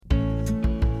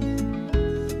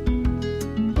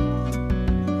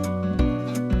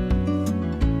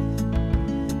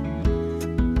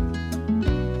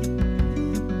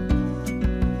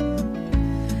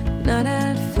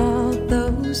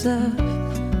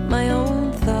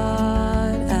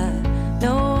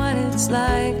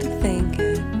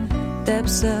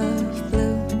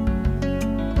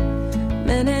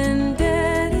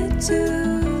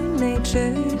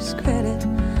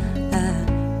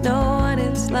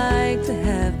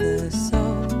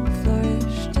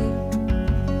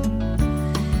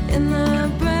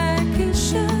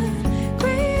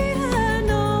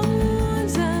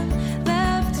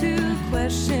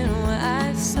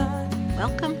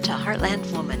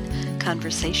Heartland Woman,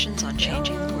 Conversations on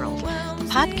Changing the World, the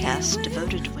podcast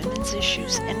devoted to women's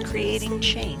issues and creating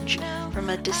change from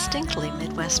a distinctly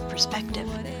Midwest perspective.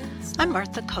 I'm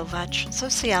Martha Kovach,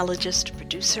 sociologist,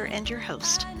 producer, and your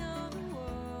host.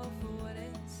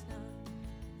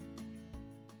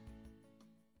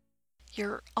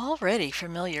 You're already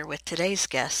familiar with today's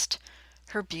guest.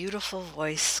 Her beautiful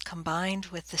voice, combined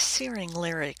with the searing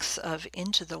lyrics of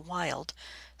Into the Wild,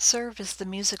 serve as the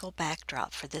musical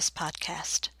backdrop for this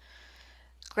podcast.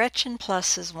 Gretchen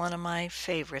Plus is one of my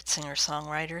favorite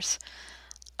singer-songwriters.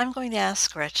 I'm going to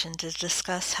ask Gretchen to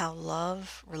discuss how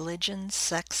love, religion,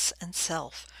 sex, and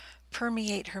self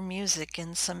permeate her music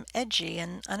in some edgy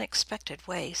and unexpected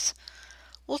ways.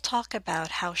 We'll talk about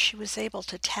how she was able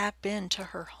to tap into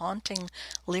her haunting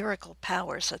lyrical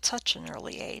powers at such an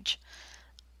early age.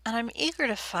 And I'm eager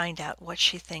to find out what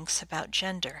she thinks about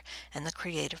gender and the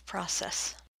creative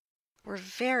process. We're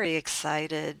very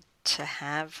excited to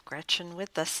have Gretchen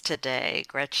with us today.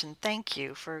 Gretchen, thank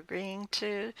you for agreeing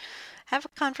to have a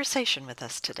conversation with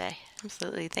us today.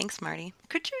 Absolutely. Thanks, Marty.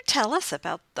 Could you tell us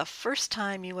about the first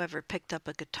time you ever picked up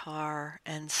a guitar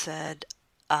and said,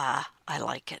 I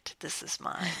like it. This is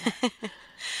mine?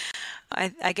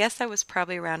 I guess I was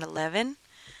probably around 11,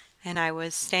 and I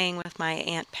was staying with my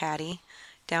Aunt Patty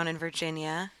down in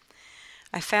Virginia.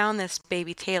 I found this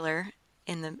Baby Taylor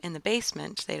in the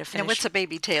basement. They'd have finished. And what's a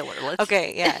Baby Taylor?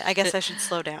 Okay, yeah, I guess I should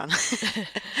slow down.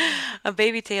 A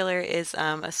Baby Taylor is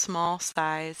a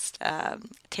small-sized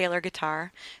Taylor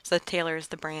guitar. So Taylor is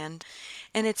the brand,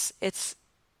 and it's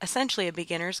essentially a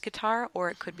beginner's guitar, or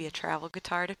it could be a travel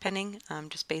guitar, depending,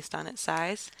 just based on its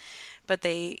size. But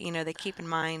they keep in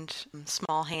mind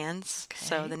small hands,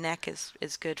 so the neck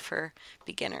is good for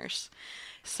beginners.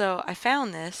 So I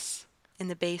found this in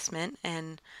the basement,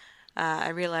 and I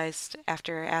realized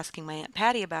after asking my Aunt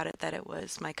Patty about it that it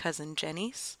was my cousin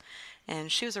Jenny's,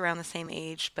 and she was around the same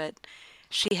age, but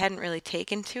she hadn't really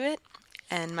taken to it,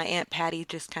 and my Aunt Patty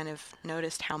just kind of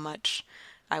noticed how much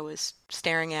I was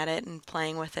staring at it and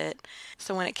playing with it.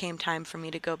 So when it came time for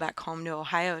me to go back home to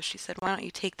Ohio, she said, "Why don't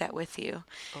you take that with you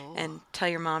and tell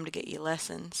your mom to get you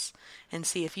lessons and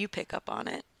see if you pick up on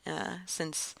it,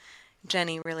 since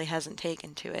Jenny really hasn't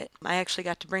taken to it." I actually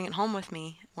got to bring it home with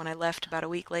me when I left about a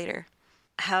week later.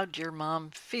 How'd your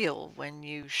mom feel when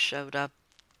you showed up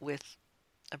with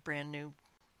a brand new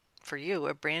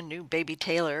Baby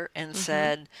Taylor and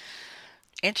said,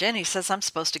 "Aunt Jenny says I'm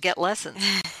supposed to get lessons"?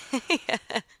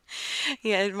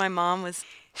 Yeah, my mom was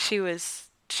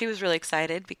really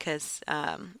excited because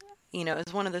it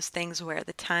was one of those things where at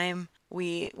the time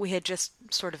we had just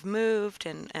sort of moved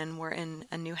and were in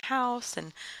a new house,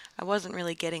 and I wasn't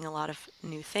really getting a lot of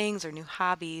new things or new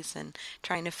hobbies, and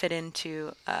trying to fit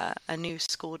into a new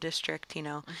school district,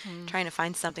 trying to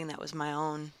find something that was my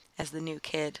own as the new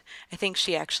kid. I think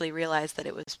she actually realized that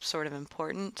it was sort of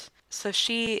important. So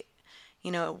she,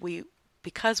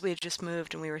 because we had just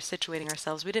moved and we were situating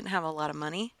ourselves, we didn't have a lot of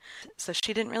money. So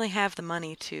she didn't really have the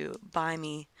money to buy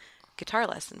me guitar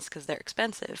lessons because they're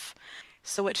expensive.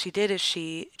 So what she did is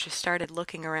she just started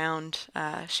looking around.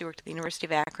 She worked at the University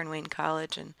of Akron, Wayne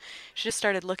College, and she just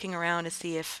started looking around to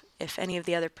see if any of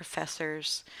the other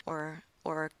professors or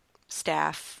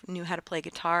staff knew how to play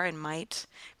guitar and might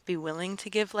be willing to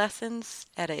give lessons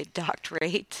at a docked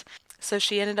rate. So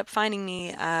she ended up finding me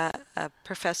a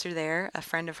professor there, a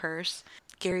friend of hers,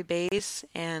 Gary Bays,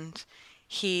 and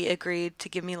he agreed to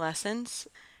give me lessons.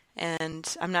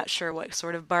 And I'm not sure what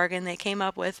sort of bargain they came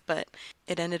up with, but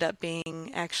it ended up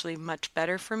being actually much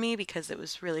better for me because it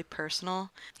was really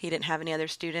personal. He didn't have any other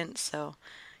students, so,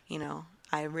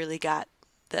 I really got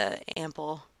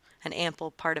an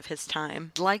ample part of his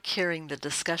time. I like hearing the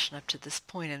discussion up to this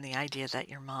point and the idea that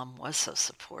your mom was so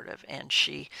supportive, and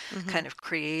she kind of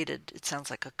created, it sounds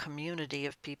like, a community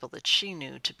of people that she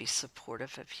knew to be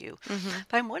supportive of you.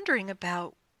 But I'm wondering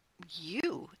about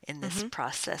you in this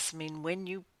process. I mean, when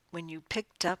you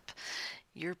picked up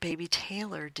your Baby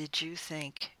Taylor, did you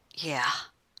think,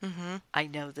 I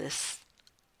know this,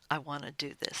 I want to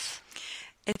do this?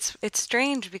 It's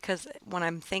strange because when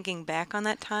I'm thinking back on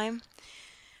that time,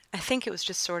 I think it was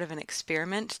just sort of an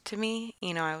experiment to me.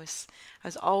 I was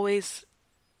always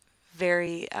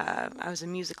I was a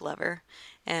music lover,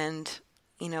 and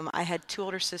I had two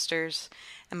older sisters,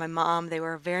 and my mom, they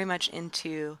were very much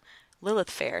into Lilith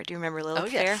Fair. Do you remember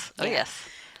Lilith Fair? Oh, yes.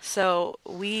 So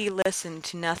we listened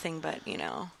to nothing but,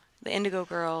 the Indigo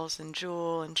Girls and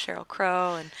Jewel and Sheryl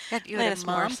Crow and you had a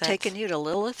mom taking you to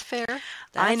Lilith Fair?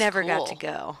 I never got to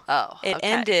go. Oh, It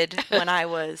ended when I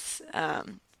was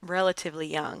relatively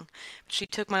young. She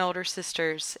took my older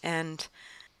sisters, and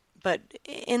but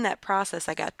in that process,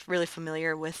 I got really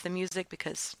familiar with the music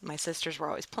because my sisters were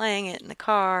always playing it in the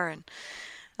car, and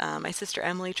my sister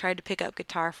Emily tried to pick up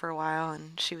guitar for a while,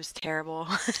 and she was terrible.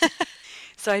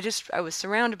 So I was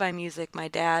surrounded by music. My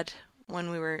dad, when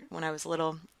I was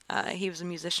little, he was a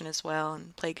musician as well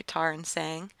and played guitar and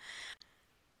sang.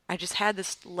 I just had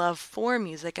this love for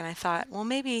music, and I thought, well,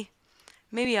 maybe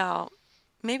I'll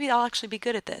actually be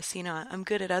good at this. I'm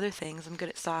good at other things. I'm good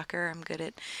at soccer.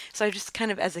 So I just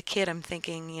kind of, as a kid, I'm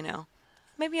thinking,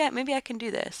 maybe I can do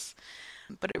this.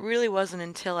 But it really wasn't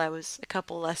until I was a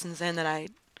couple lessons in that I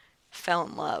fell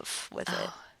in love with it.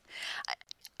 Oh,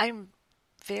 I'm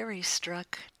very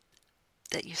struck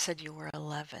that you said you were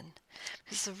 11,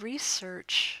 because the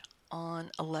research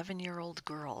on 11-year-old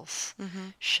girls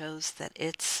shows that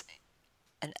it's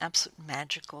an absolute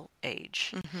magical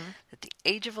age. That the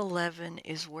age of 11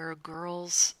 is where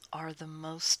girls are the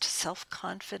most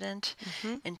self-confident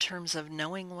in terms of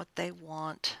knowing what they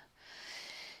want,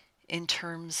 in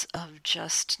terms of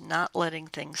just not letting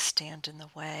things stand in the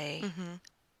way.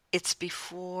 It's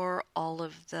before all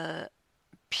of the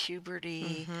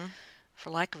puberty, for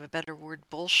lack of a better word,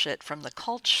 bullshit from the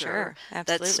culture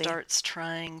that starts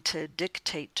trying to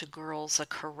dictate to girls a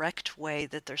correct way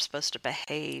that they're supposed to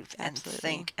behave and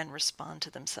think and respond to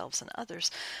themselves and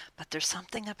others. But there's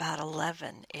something about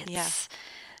 11. It's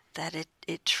that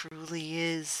it truly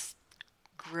is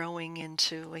growing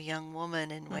into a young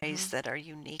woman in ways that are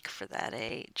unique for that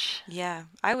age. Yeah,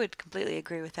 I would completely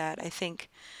agree with that. I think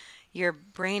your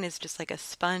brain is just like a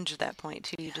sponge at that point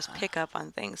too. You just pick up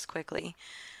on things quickly.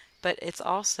 But it's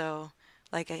also,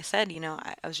 like I said,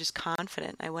 I was just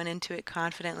confident. I went into it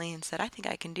confidently and said, I think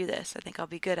I can do this. I think I'll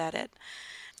be good at it.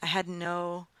 I have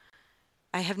no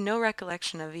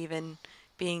recollection of even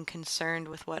being concerned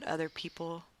with what other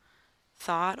people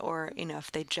thought, or,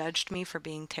 if they judged me for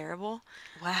being terrible.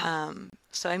 Wow.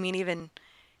 So, I mean, even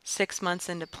 6 months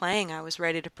into playing, I was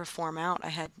ready to perform out.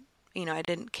 I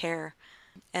didn't care.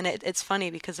 And it's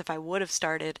funny because if I would have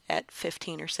started at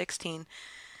 15 or 16,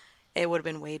 it would have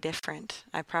been way different.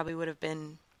 I probably would have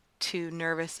been too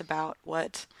nervous about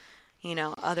what,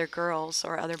 other girls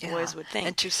or other boys would think.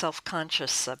 And too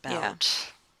self-conscious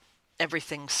about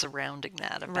everything surrounding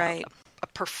that, about a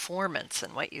performance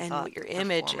and what you thought what your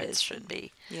image should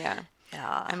be. Yeah.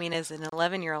 I mean, as an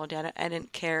 11-year-old, I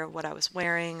didn't care what I was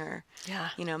wearing or,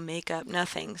 makeup,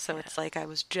 nothing. So it's like I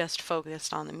was just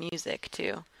focused on the music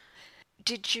too.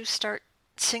 Did you start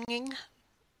singing?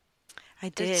 I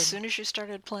did. As soon as you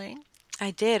started playing?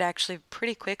 I did, actually,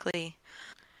 pretty quickly.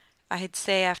 I'd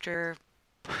say after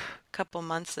a couple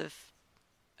months of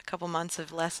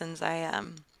lessons,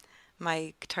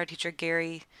 my guitar teacher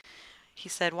Gary, he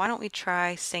said, "Why don't we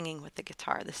try singing with the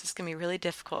guitar? This is going to be really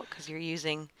difficult because you're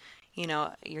using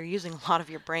a lot of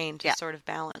your brain to sort of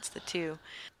balance the two."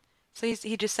 So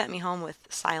he just sent me home with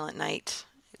Silent Night,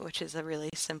 which is a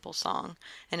really simple song,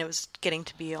 and it was getting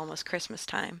to be almost Christmas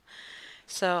time.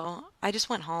 So I just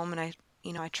went home and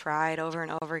I tried over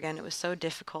and over again. It was so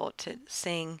difficult to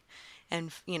sing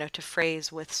and, to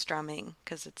phrase with strumming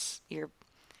because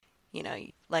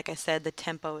like I said, the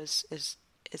tempo is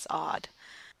odd.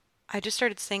 I just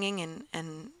started singing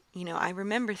and I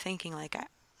remember thinking like,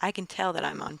 I can tell that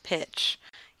I'm on pitch.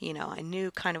 I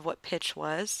knew kind of what pitch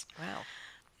was. Wow.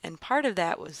 And part of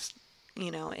that was,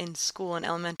 in school, in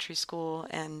elementary school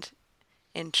and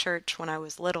in church when I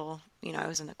was little, I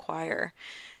was in the choir.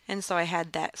 And so I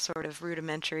had that sort of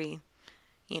rudimentary,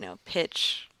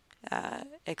 pitch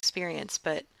experience.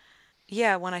 But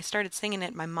yeah, when I started singing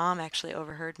it, my mom actually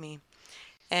overheard me.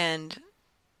 And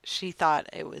she thought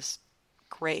it was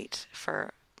great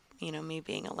for, me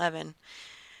being 11.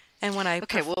 And when I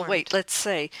performed... well, wait, let's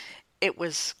say it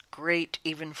was great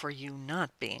even for you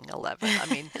not being 11. I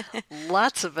mean,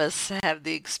 lots of us have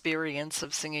the experience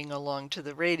of singing along to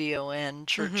the radio and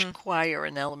church choir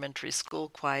and elementary school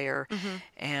choir,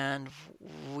 and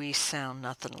we sound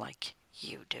nothing like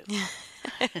you do.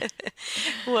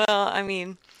 Well, I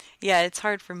mean, yeah, it's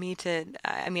hard for me to,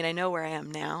 I mean, I know where I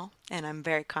am now, and I'm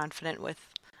very confident with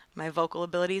my vocal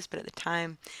abilities, but at the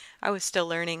time, I was still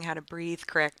learning how to breathe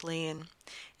correctly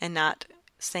and not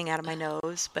sing out of my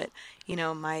nose, but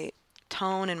my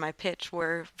tone and my pitch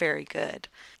were very good.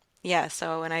 Yeah,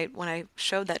 so when I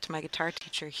showed that to my guitar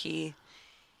teacher, he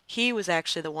was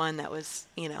actually the one that was,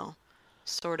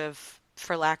 sort of,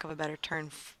 for lack of a better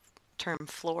term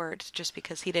floored, just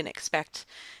because he didn't expect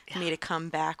me to come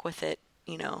back with it,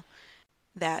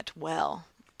 that well,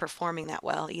 performing that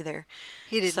well either.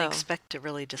 He didn't expect to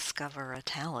really discover a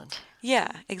talent.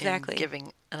 Yeah, exactly. In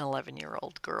giving an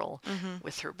 11-year-old girl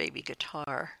with her baby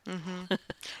guitar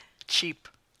cheap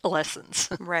lessons.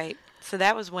 Right. So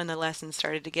that was when the lessons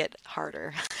started to get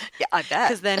harder. Yeah, I bet.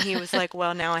 Because then he was like,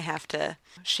 well, now I have to,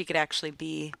 she could actually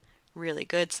be really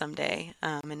good someday.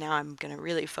 And now I'm going to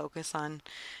really focus on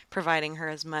providing her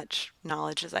as much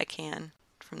knowledge as I can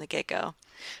from the get-go.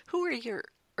 Who are your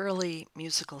early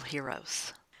musical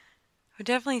heroes? I would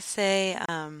definitely say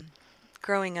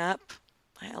growing up,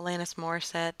 Alanis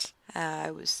Morissette,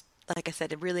 I was, like I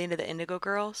said, really into the Indigo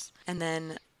Girls. And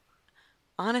then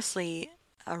honestly,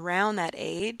 around that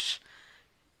age,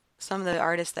 some of the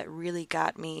artists that really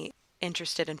got me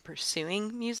interested in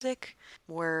pursuing music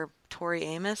were Tori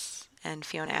Amos and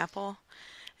Fiona Apple.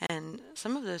 And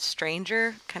some of those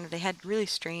stranger, kind of, they had really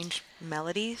strange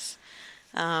melodies.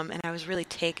 And I was really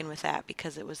taken with that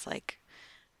because it was like,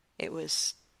 it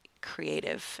was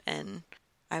creative. And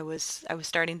I was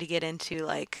starting to get into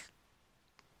like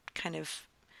kind of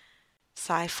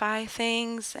sci-fi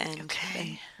things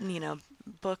Okay. and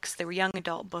books. They were young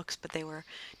adult books, but they were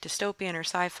dystopian or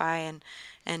sci-fi,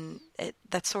 and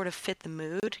that sort of fit the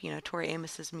mood. Tori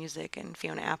Amos's music and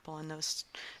Fiona Apple and those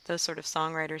sort of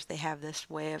songwriters. They have this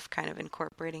way of kind of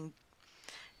incorporating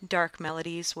dark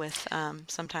melodies with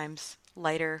sometimes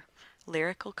lighter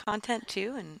lyrical content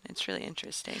too, and it's really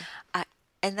interesting. I,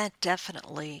 and that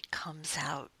definitely comes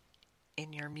out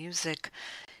in your music.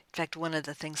 In fact, one of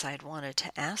the things I'd wanted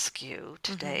to ask you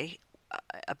Hmm. today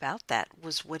about that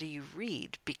was, what do you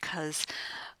read? Because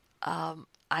um,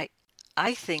 I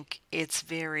I think it's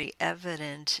very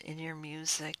evident in your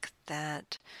music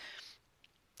that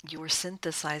you are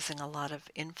synthesizing a lot of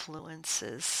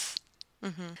influences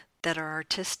Hmm. that are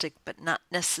artistic, but not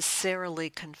necessarily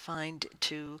confined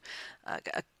to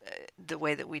the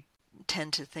way that we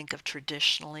tend to think of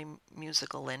traditionally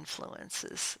musical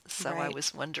influences. So I Right.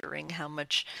 was wondering how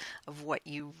much of what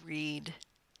you read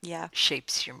Yeah.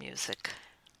 shapes your music.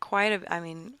 Quite a, I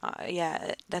mean,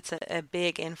 yeah, that's a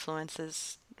big influence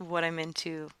is what I'm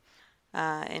into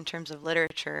in terms of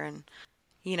literature. And,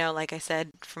 like I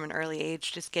said, from an early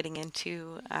age, just getting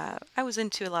into, I was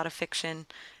into a lot of fiction,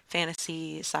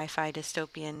 fantasy, sci-fi,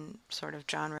 dystopian sort of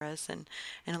genres. And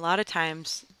a lot of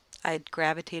times I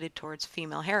gravitated towards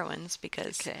female heroines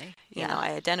because, Okay, yeah.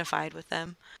 I identified with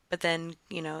them. But then,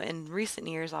 in recent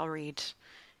years, I'll read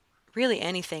really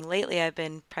anything. Lately, I've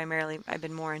been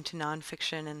more into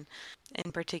nonfiction and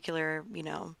in particular,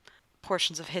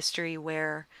 portions of history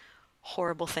where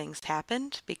horrible things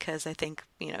happened because I think,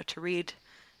 to read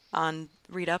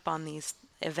up on these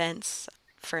events,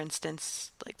 for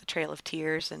instance, like the Trail of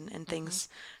Tears and Hmm. things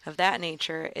of that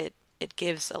nature, it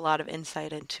gives a lot of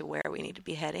insight into where we need to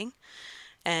be heading.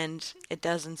 And it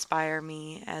does inspire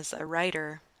me as a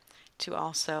writer to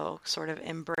also sort of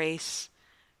embrace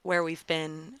where we've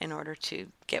been in order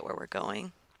to get where we're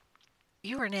going.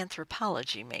 You were an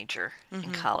anthropology major in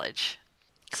Hmm. college.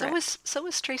 Correct. So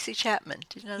was Tracy Chapman.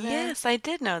 Did you know that? Yes, I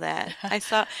did know that. I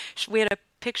saw we had a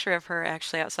picture of her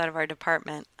actually outside of our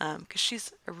department because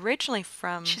she's originally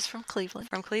She's from Cleveland.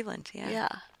 from Cleveland. Yeah,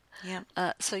 Yeah.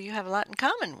 yeah, So you have a lot in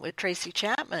common with Tracy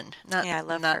Chapman. yeah. I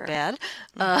love Not her. bad.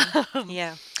 Hmm. Um,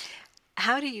 Yeah.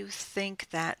 how do you think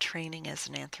that training as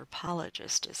an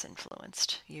anthropologist has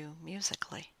influenced you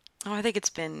musically? Oh, I think it's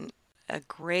been a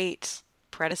great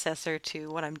predecessor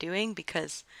to what I'm doing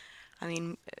because I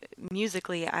mean,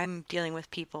 musically, I'm dealing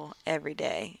with people every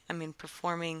day. I mean,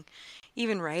 performing,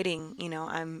 even writing,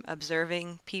 I'm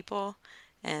observing people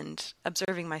and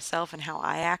observing myself and how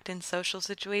I act in social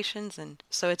situations. And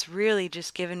so it's really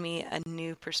just given me a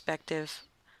new perspective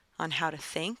on how to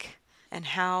think and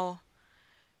how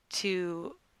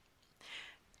to,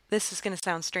 this is going to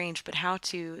sound strange, but how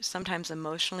to sometimes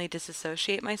emotionally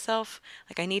disassociate myself.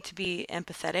 Like I need to be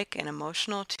empathetic and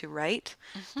emotional to write,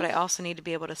 Hmm. but I also need to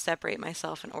be able to separate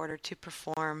myself in order to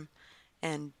perform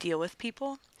and deal with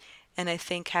people. And I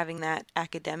think having that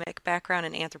academic background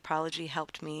in anthropology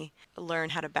helped me learn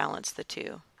how to balance the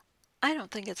two. I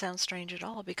don't think it sounds strange at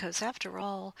all because, after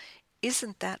all,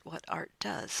 isn't that what art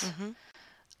does? Hmm.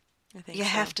 I You think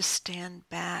have so. to stand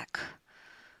back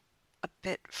a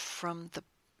bit from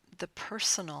the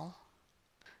personal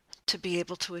to be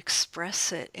able to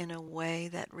express it in a way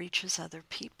that reaches other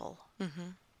people.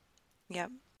 Hmm.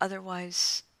 Yep.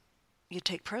 Otherwise, you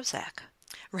take Prozac.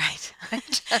 Right.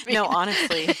 Right? I No, mean,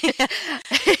 honestly.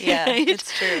 Yeah,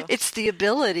 it's true. it's the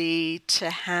ability to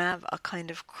have a kind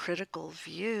of critical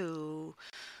view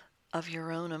of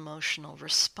your own emotional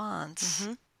response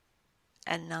Hmm.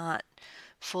 and not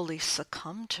fully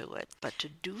succumb to it, but to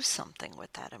do something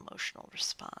with that emotional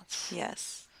response.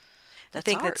 Yes. I That's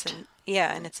think art.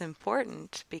 yeah, and it's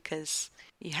important because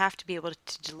you have to be able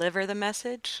to deliver the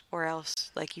message, or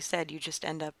else, like you said, you just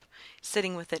end up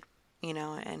sitting with it,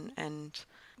 and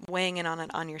weighing in on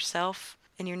it on yourself,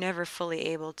 and you're never fully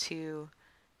able to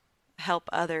help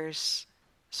others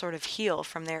sort of heal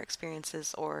from their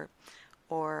experiences or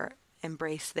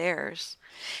embrace theirs.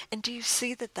 And do you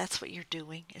see that that's what you're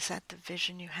doing? Is that the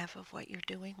vision you have of what you're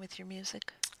doing with your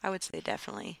music? I would say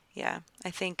definitely. Yeah.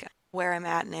 I think where I'm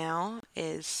at now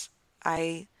is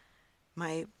I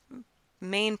my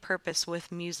main purpose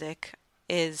with music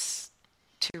is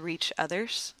to reach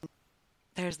others.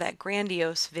 There's that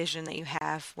grandiose vision that you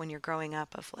have when you're growing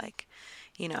up of like,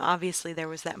 obviously there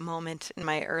was that moment in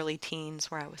my early teens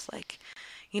where I was like,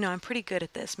 I'm pretty good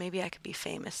at this. Maybe I could be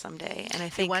famous someday. And I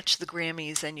You think watch the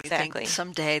Grammys and you exactly. think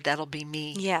someday that'll be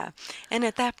me. Yeah. And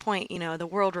at that point, the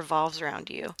world revolves around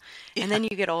you. Yeah. And then you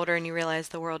get older and you realize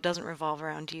the world doesn't revolve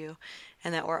around you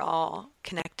and that we're all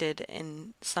connected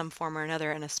in some form or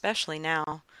another. And especially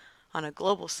now on a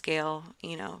global scale,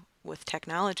 with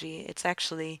technology, it's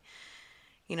actually,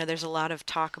 there's a lot of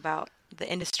talk about the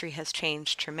industry has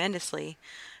changed tremendously,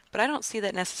 but I don't see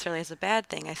that necessarily as a bad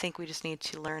thing. I think we just need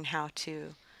to learn how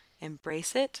to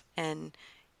embrace it and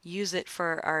use it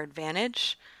for our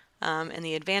advantage. And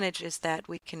the advantage is that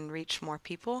we can reach more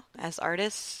people as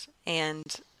artists, and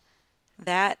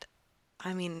that,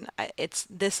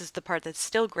 this is the part that's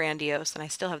still grandiose, and I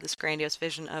still have this grandiose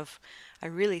vision of, I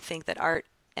really think that art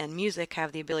and music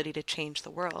have the ability to change the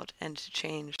world and to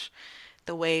change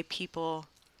the way people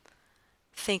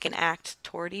think and act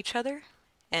toward each other.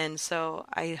 And so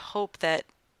I hope that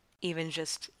even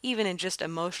in just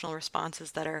emotional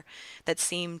responses that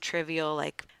seem trivial,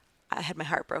 like I had my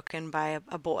heart broken by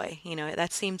a boy,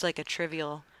 that seems like a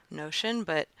trivial notion,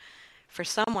 but for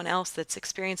someone else that's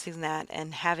experiencing that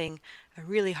and having a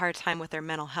really hard time with their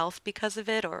mental health because of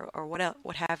it, or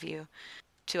what have you,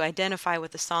 to identify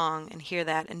with the song and hear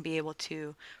that and be able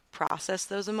to process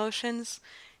those emotions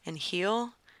and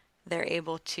heal, they're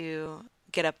able to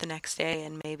get up the next day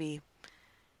and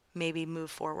maybe move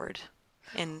forward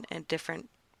in a different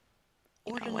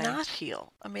Or to way. not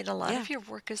heal. I mean, a lot Yeah. of your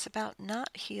work is about not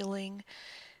healing.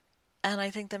 And I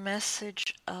think the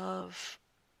message of,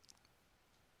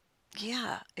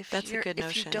 That's a good if you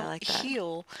notion. I don't like that.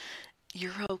 heal,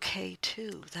 you're okay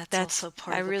too. That's That's also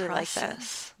part I of the really like that.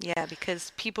 process. Yeah,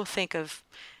 because people think of,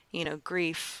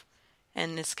 grief,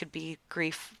 and this could be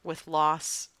grief with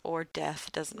loss or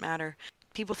death, doesn't matter.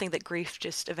 People think that grief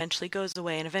just eventually goes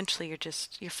away and eventually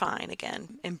you're fine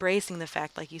again. Embracing the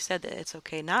fact, like you said, that it's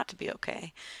okay not to be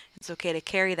okay. It's okay to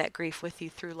carry that grief with you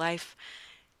through life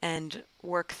and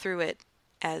work through it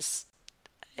as,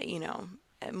 you know,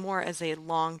 more as a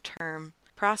long-term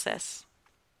process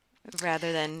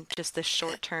rather than just the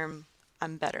short-term,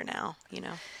 I'm better now.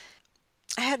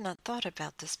 I had not thought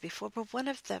about this before, but one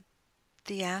of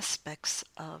the aspects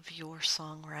of your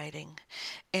songwriting,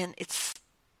 and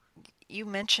you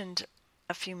mentioned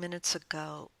a few minutes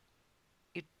ago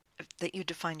you, that you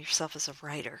define yourself as a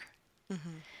writer.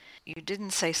 Mm-hmm. You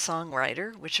didn't say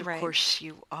songwriter, which of Right. course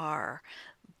you are,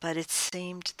 but it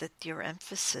seemed that your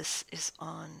emphasis is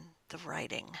on the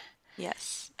writing.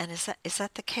 Yes. And is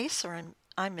that the case, or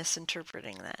I'm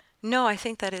misinterpreting that? No, I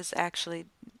think that's definitely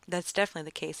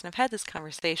the case. And I've had this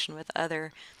conversation with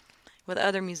other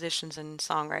musicians and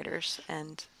songwriters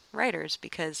and writers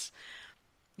because,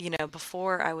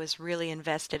 before I was really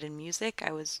invested in music,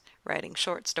 I was writing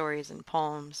short stories and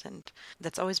poems, and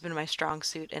that's always been my strong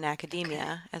suit in Okay.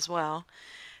 academia as well.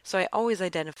 So I always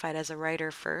identified as a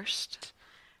writer first.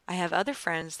 I have other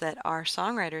friends that are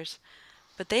songwriters,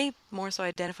 but they more so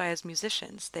identify as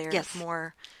musicians. They're Yes.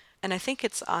 more, and I think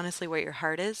it's honestly where your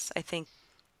heart is. I think,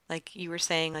 like you were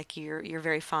saying, like you're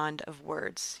very fond of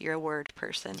words. You're a word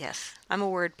person. Yes. I'm a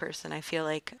word person. I feel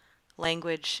like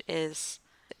language is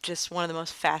just one of the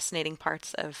most fascinating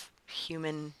parts of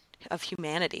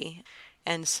humanity.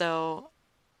 And so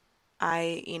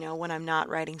when I'm not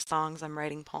writing songs, I'm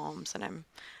writing poems and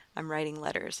I'm writing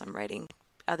letters, I'm writing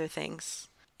other things.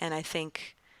 And I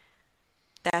think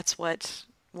that's what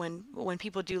when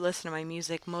people do listen to my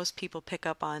music, most people pick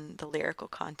up on the lyrical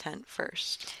content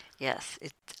first. Yes.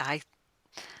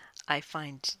 I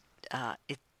find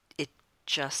it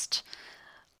just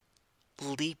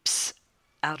leaps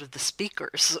out of the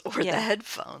speakers or the Yeah,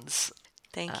 headphones.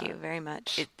 thank Uh, you very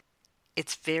much. it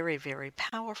it's very, very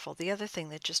powerful. The other thing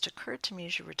that just occurred to me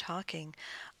as you were talking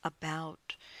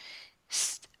about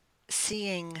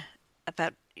seeing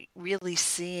about really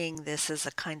seeing this as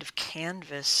a kind of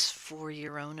canvas for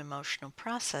your own emotional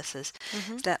processes,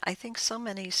 Hmm. that I think so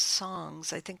many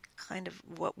songs, I think kind of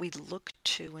what we look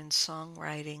to in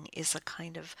songwriting is a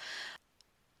kind of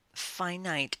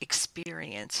finite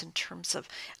experience in terms of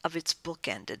its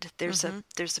bookended. Hmm.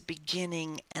 There's a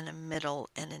beginning and a middle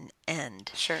and an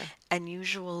end. Sure. And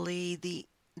usually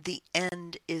the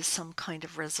end is some kind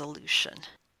of resolution.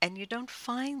 And you don't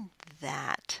find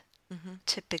that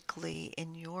typically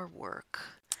in your work.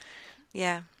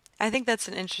 Yeah. I think that's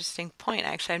an interesting point,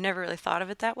 actually. I've never really thought of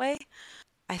it that way.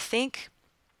 I think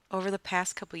over the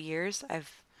past couple years,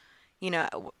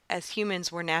 as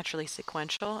humans, we're naturally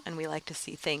sequential and we like to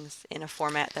see things in a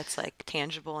format that's like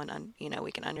tangible and,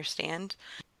 we can understand.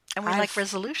 And we like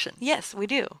resolution. Yes, we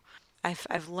do.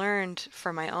 I've learned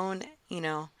from my own,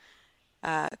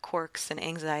 quirks and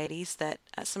anxieties that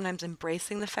sometimes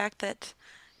embracing the fact that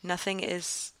nothing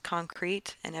is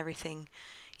concrete and everything,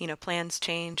 plans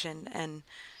change and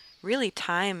really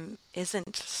time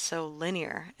isn't so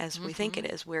linear as we think it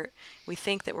is. We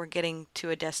think that we're getting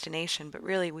to a destination, but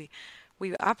really we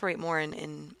operate more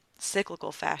in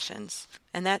cyclical fashions.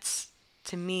 And that's,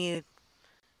 to me,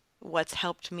 what's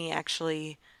helped me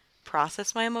actually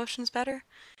process my emotions better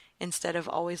instead of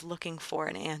always looking for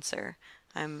an answer.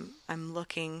 I'm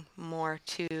looking more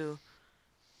to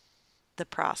the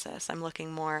process. I'm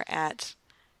looking more at,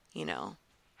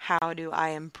 how do I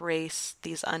embrace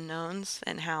these unknowns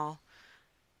and how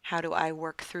do I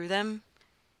work through them,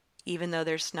 even though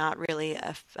there's not really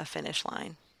a finish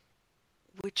line.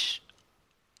 Which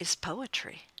is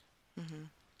poetry.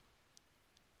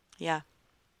 Yeah.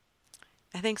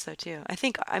 I think so too.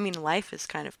 Life is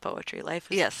kind of poetry.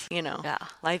 Life is, yes.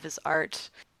 Life is art.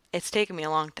 It's taken me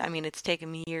it's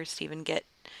taken me years to even get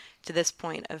to this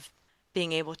point of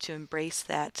being able to embrace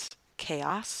that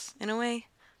chaos in a way.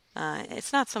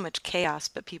 It's not so much chaos,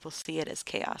 but people see it as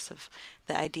chaos, of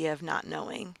the idea of not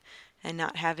knowing and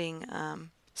not having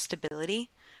stability.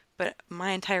 But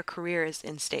my entire career is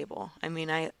unstable.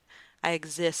 I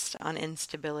exist on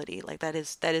instability. Like that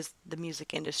is the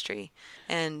music industry.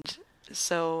 And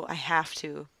so I have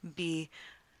to be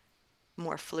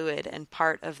more fluid and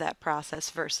part of that process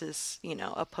versus,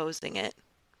 opposing it.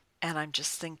 And I'm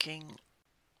just thinking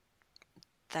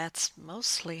that's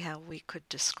mostly how we could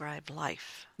describe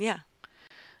life. Yeah.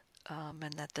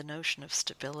 And that the notion of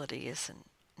stability is,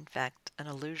 in fact, an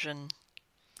illusion.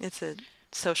 It's a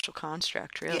social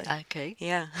construct, really. Yeah, okay.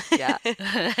 Yeah. Yeah.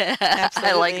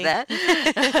 I like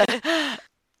that.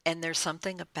 And there's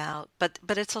something about, but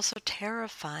it's also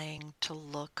terrifying to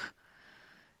look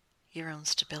your own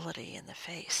stability in the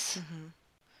face.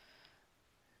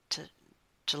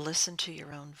 To listen to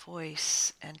your own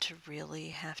voice and to really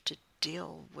have to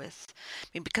deal with,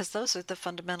 because those are the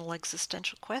fundamental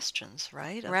existential questions,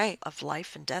 right? Right. Of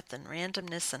life and death and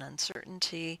randomness and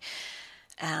uncertainty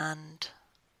and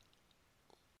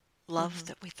love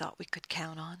that we thought we could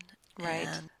count on. Right.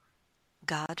 And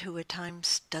God who at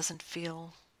times doesn't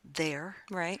feel there.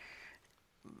 Right.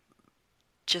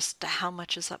 Just how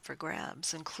much is up for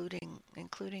grabs, including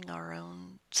our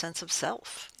own sense of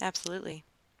self. Absolutely.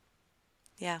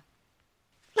 Yeah.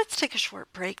 Let's take a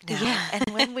short break now. Yeah. And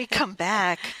when we come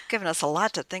back, giving us a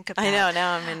lot to think about. I know,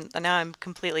 now I'm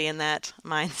completely in that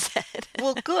mindset.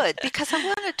 Well, good, because I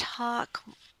want to talk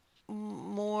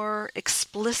more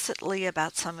explicitly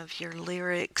about some of your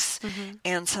lyrics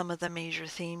and some of the major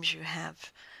themes you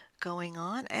have going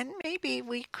on, and maybe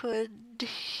we could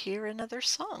hear another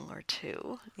song or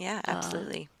two. Yeah,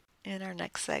 absolutely. In our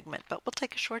next segment. But we'll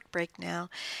take a short break now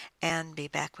and be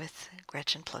back with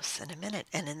Gretchen Plus in a minute.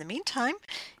 And in the meantime,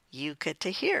 you get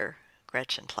to hear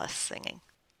Gretchen Plus singing.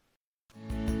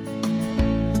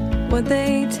 What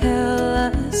they tell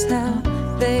us, how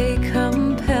they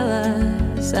compel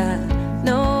us, I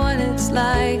know what it's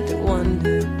like to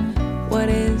wonder what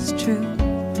is true.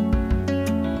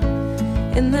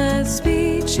 In the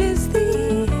speeches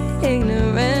the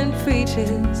ignorant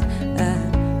preaches, I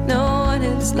know what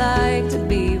it's like to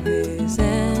be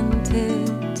resented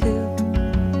too.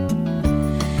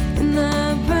 In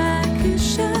the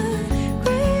brackish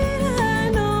great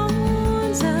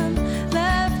unknowns, I'm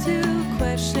left to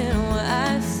question what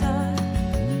I saw.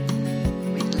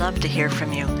 We'd love to hear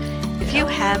from you. If you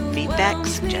have feedback,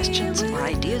 suggestions, or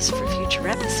ideas for future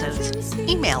episodes,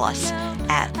 email us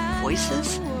at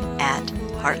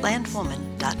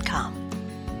voices@heartlandwoman.com.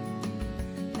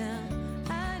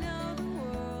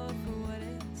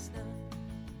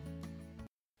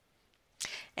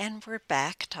 And we're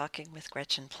back talking with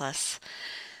Gretchen Plus.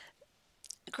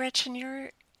 Gretchen,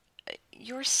 your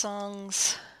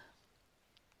songs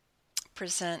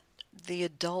present the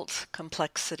adult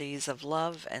complexities of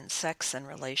love and sex and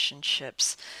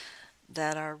relationships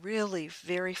that are really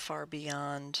very far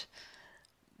beyond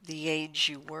the age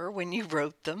you were when you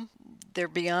wrote them. They're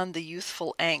beyond the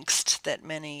youthful angst that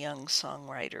many young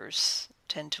songwriters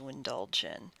tend to indulge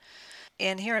in.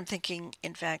 And here I'm thinking,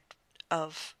 in fact,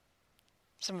 of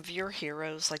some of your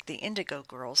heroes like the Indigo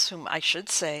Girls, whom I should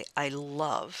say I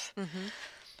love.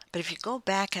 But if you go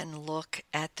back and look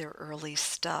at their early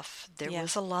stuff, there Yeah.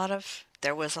 was a lot of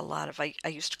I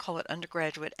used to call it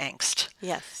undergraduate angst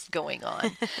Yes. going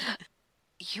on.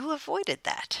 You avoided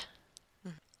that.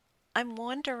 I'm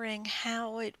wondering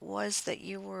how it was that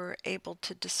you were able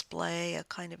to display a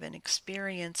kind of an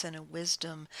experience and a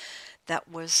wisdom that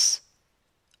was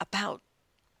about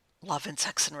love and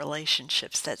sex and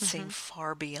relationships that seem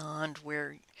far beyond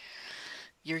where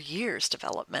your years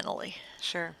developmentally.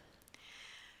 Sure.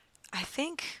 I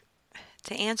think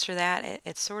to answer that,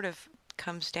 it sort of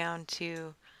comes down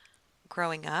to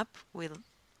growing up. We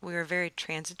were very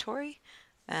transitory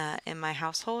in my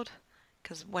household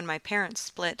because when my parents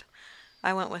split,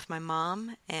 I went with my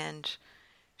mom, and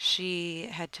she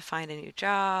had to find a new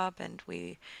job, and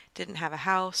we didn't have a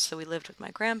house, so we lived with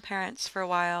my grandparents for a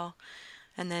while,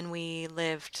 and then we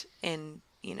lived in,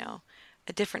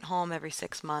 a different home every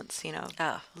 6 months,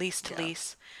 lease to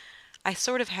lease. I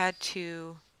sort of had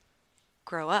to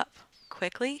grow up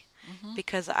quickly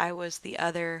because I was the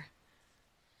other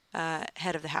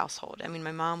head of the household. I mean,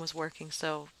 my mom was working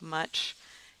so much,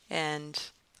 and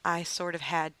I sort of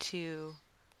had to,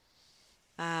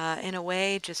 in a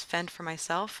way, just fend for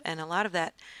myself. And a lot of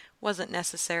that wasn't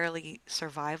necessarily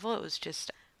survival. It was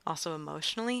just also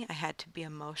emotionally. I had to be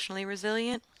emotionally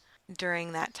resilient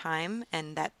during that time.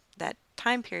 And that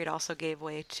time period also gave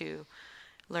way to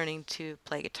learning to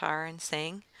play guitar and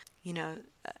sing.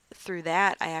 Through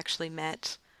that, I actually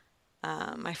met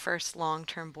my first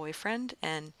long-term boyfriend,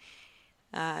 and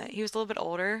he was a little bit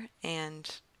older, and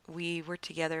we were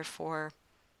together for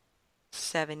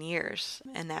 7 years,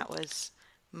 and that was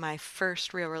my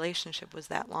first real relationship was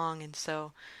that long. And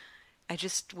so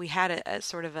we had a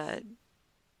sort of a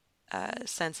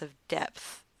sense of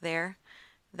depth there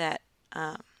that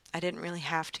I didn't really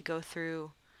have to go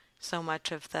through so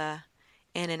much of the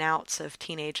in and outs of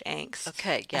teenage angst.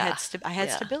 Okay, yeah. I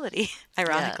had stability,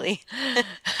 ironically. Yeah.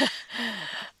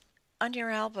 On your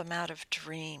album Out of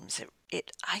Dreams,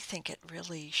 I think it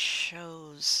really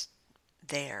shows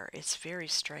there. It's very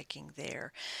striking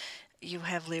there. You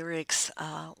have lyrics,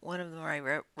 one of them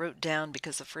I wrote down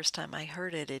because the first time I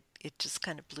heard it, it just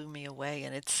kind of blew me away,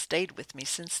 and it's stayed with me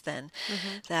since then,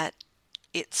 that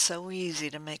it's so easy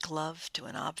to make love to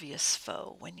an obvious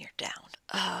foe when you're down.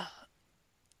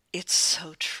 It's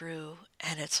so true,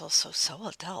 and it's also so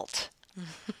adult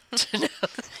to know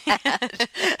that.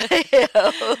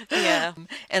 Yeah.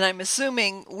 And I'm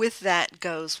assuming with that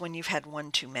goes when you've had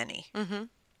one too many.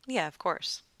 Yeah, of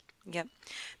course. Yep.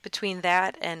 Between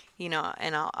that and,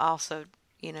 and I'll also,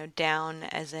 down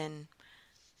as in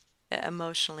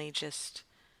emotionally just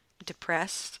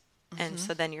depressed. And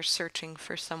so then you're searching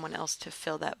for someone else to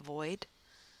fill that void.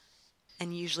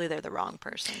 And usually they're the wrong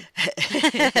person.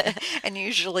 And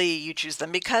usually you choose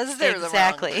them because they're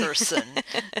Exactly. the wrong person.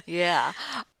 Yeah.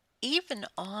 Even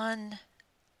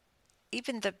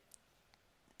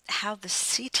how the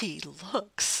CD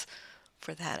looks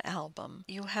for that album.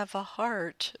 You have a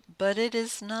heart, but it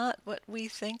is not what we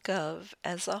think of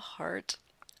as a heart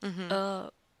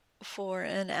for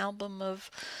an album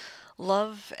of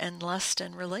love and lust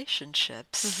and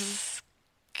relationships.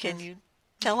 Can you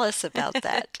tell us about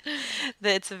that?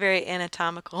 It's a very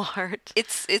anatomical heart.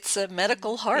 It's a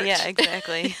medical heart. Yeah,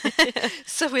 exactly.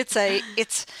 So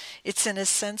it's in a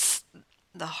sense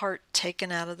the heart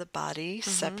taken out of the body,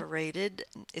 separated.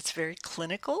 It's very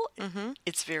clinical.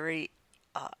 It's very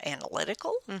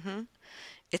analytical.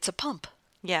 It's a pump.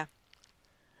 Yeah.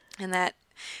 And that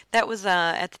was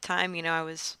at the time, I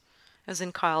was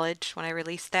in college when I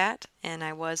released that, and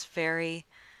I was very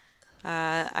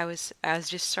I was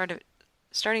just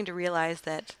starting to realize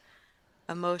that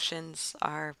emotions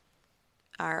are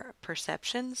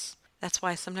perceptions. That's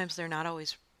why sometimes they're not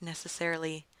always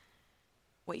necessarily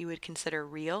what you would consider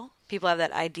real. People have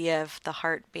that idea of the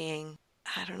heart being,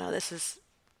 I don't know, this is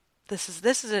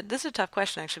a tough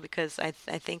question actually, because I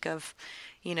think of,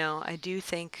 I do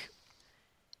think,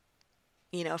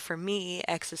 for me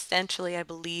existentially, I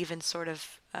believe in sort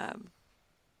of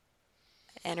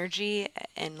energy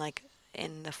and like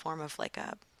in the form of like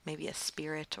maybe a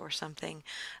spirit or something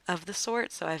of the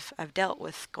sort. So I've dealt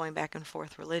with going back and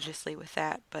forth religiously with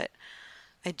that, but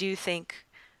I do think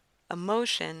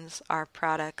emotions are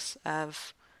products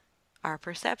of our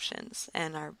perceptions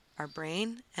and our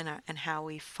brain and how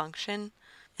we function.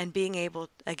 And being able,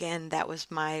 again, that was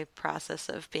my process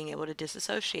of being able to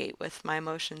disassociate with my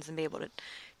emotions and be able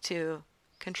to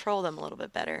control them a little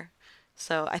bit better.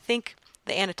 So I think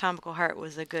the anatomical heart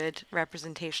was a good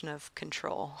representation of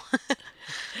control.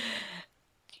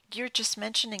 You're just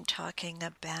talking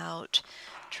about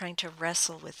trying to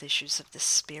wrestle with issues of the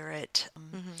spirit.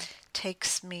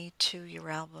 Takes me to your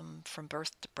album From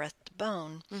Birth to Breath to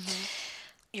Bone.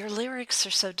 Your lyrics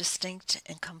are so distinct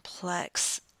and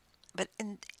complex, but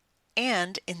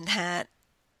in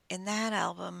that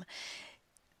album,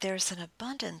 there's an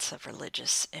abundance of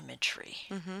religious imagery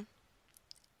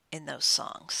in those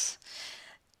songs.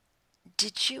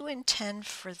 Did you intend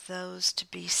for those to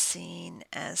be seen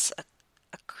as a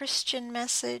Christian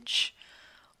message,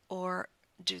 or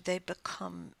do they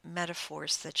become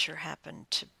metaphors that you happen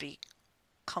to be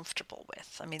comfortable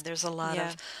with? I mean, there's a lot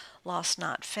of lost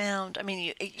not found. I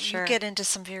mean, you get into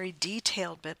some very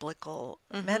detailed biblical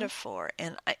metaphor,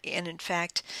 and in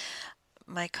fact,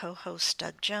 my co-host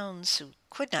Doug Jones, who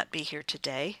could not be here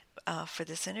today for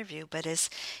this interview, but as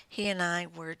he and I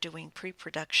were doing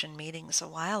pre-production meetings a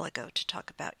while ago to talk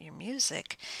about your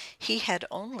music, he had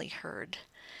only heard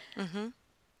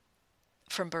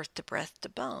From Birth to Breath to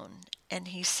Bone, and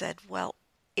he said, well,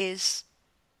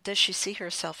 does she see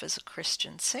herself as a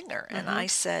Christian singer? And I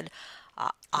said,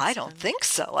 I don't think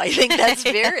so. I think that's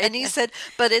very, and he said,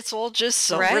 but it's all just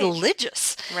so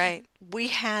religious. Right. We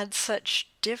had such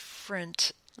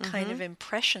different kind of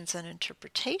impressions and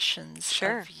interpretations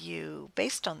of you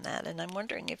based on that. And I'm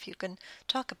wondering if you can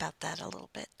talk about that a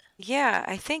little bit. Yeah,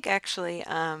 I think actually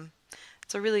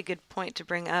it's a really good point to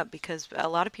bring up, because a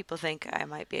lot of people think I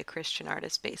might be a Christian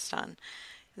artist based on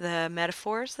the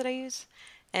metaphors that I use.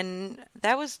 And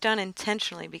that was done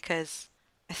intentionally because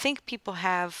I think people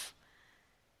have,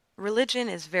 religion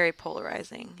is very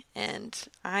polarizing, and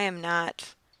I am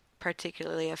not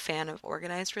particularly a fan of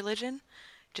organized religion,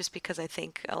 just because I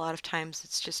think a lot of times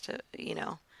it's just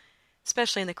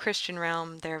especially in the Christian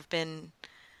realm, there have been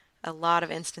a lot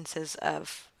of instances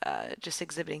of just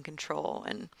exhibiting control,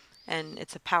 and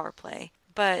it's a power play.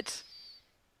 But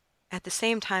at the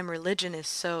same time, religion is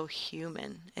so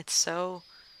human. It's so,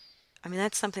 I mean,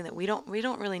 that's something that we don't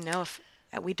really know if,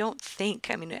 we don't think,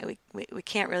 I mean, we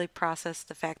can't really process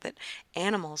the fact that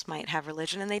animals might have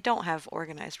religion and they don't have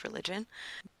organized religion.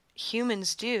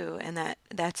 Humans do, and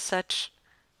that's such,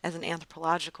 as an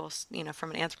anthropological,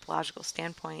 from an anthropological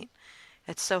standpoint,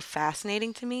 it's so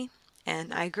fascinating to me.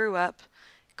 And I grew up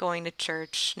going to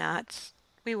church,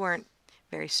 we weren't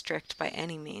very strict by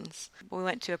any means. We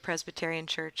went to a Presbyterian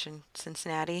church in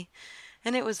Cincinnati,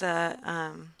 and it was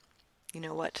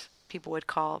what people would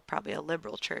call probably a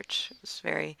liberal church. It was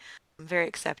very, very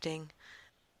accepting.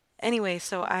 Anyway,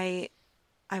 so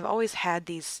I've always had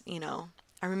these,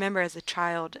 I remember as a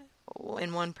child,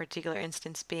 in one particular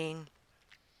instance, being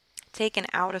taken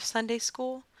out of Sunday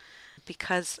school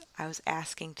because I was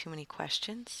asking too many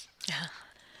questions.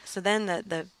 So then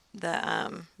the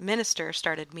minister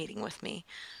started meeting with me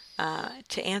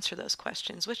to answer those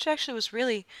questions, which actually was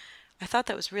really, I thought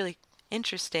that was really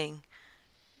interesting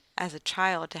as a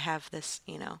child to have this,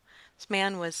 this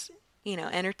man was,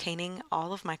 entertaining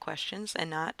all of my questions and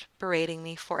not berating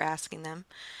me for asking them.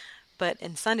 But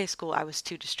in Sunday school, I was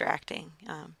too distracting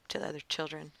to the other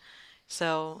children.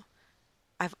 So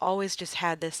I've always just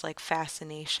had this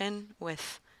fascination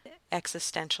with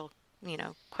existential,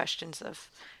 questions of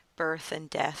birth and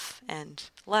death and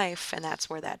life, and that's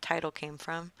where that title came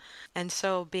from. And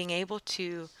so being able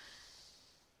to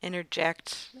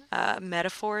interject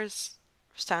metaphors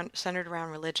centered around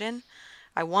religion,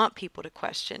 I want people to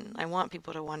question. I want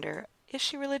people to wonder, is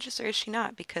she religious or is she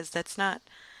not? Because that's not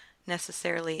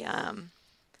necessarily,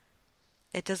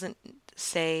 it doesn't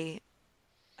say,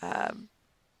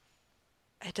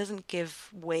 it doesn't give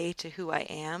way to who I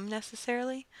am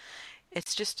necessarily.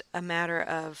 It's just a matter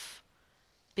of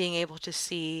being able to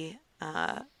see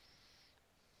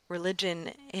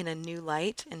religion in a new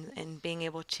light, and being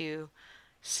able to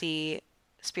see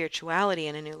spirituality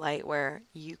in a new light, where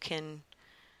you can,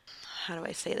 how do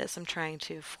I say this? I'm trying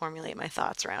to formulate my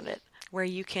thoughts around it. Where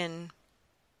you can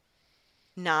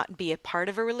not be a part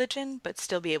of a religion, but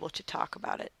still be able to talk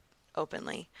about it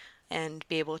openly and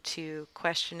be able to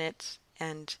question it,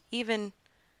 and even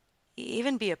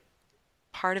be a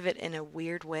part of it in a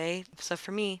weird way. So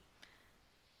for me,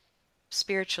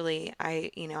 spiritually,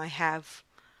 I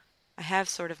have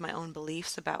sort of my own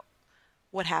beliefs about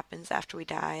what happens after we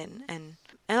die, and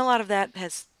a lot of that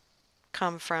has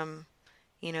come from,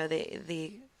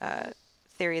 the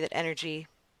theory that energy,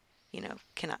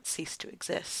 cannot cease to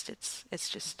exist. It's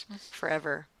just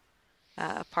forever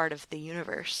a part of the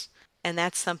universe, and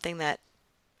that's something that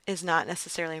is not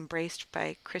necessarily embraced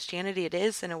by Christianity. It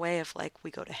is in a way of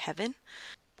we go to heaven.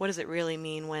 What does it really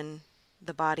mean when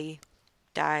the body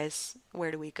dies?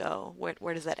 Where do we go?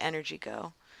 Where does that energy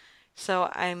go?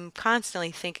 So I'm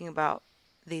constantly thinking about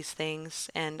these things,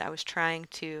 and I was trying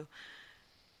to,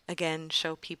 again,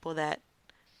 show people that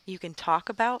you can talk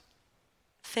about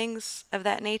things of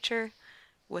that nature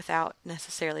without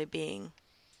necessarily being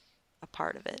a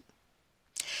part of it.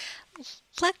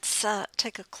 Let's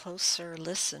take a closer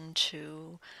listen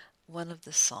to one of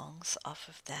the songs off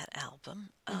of that album.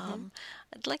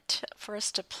 I'd like for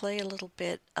us to play a little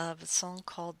bit of a song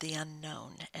called The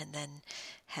Unknown, and then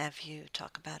have you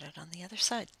talk about it on the other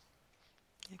side.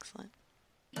 Excellent.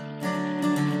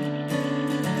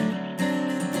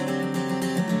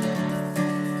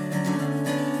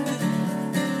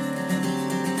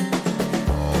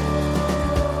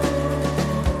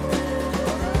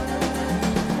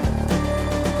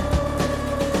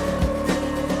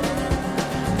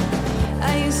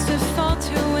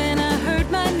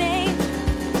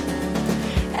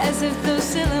 As if those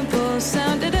syllables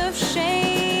sounded of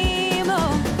shame.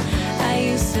 Oh, I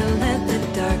used to let the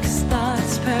darkest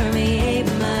thoughts permeate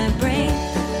my brain.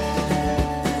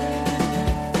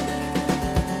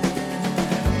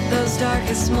 Those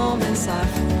darkest moments are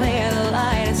where the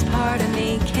lightest part of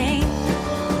me came.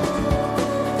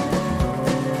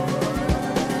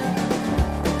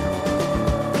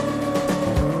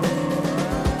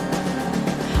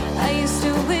 I used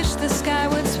to wish the sky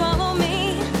would swallow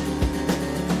me,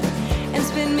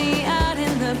 spin me out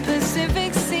in the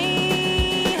Pacific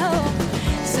Sea. Oh,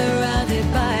 surrounded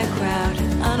by a crowd,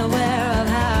 unaware of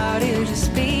how to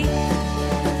just be.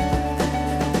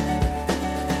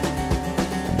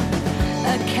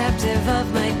 A captive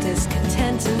of my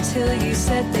discontent until you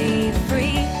set me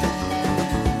free.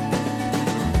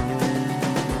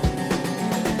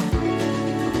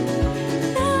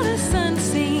 Now the sun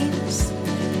seems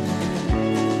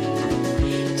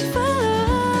to follow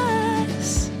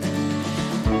us.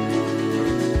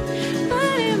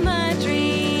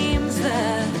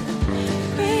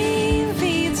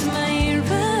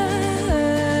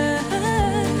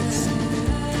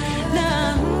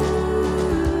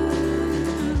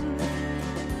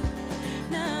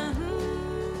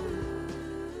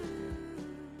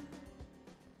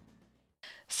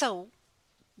 So,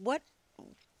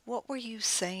 what were you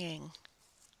saying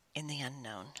in The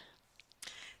Unknown?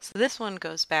 So this one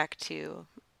goes back to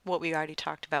what we already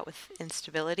talked about with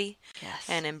instability. Yes.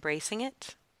 And embracing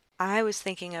it. I was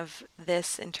thinking of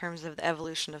this in terms of the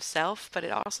evolution of self, but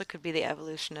it also could be the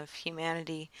evolution of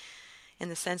humanity, in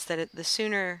the sense that the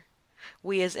sooner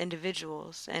we as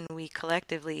individuals and we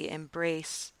collectively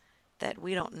embrace that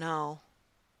we don't know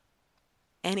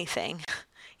anything.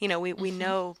 We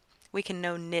know, we can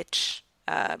know niche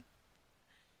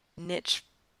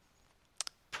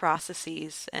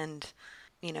processes, and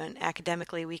and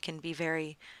academically we can be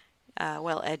very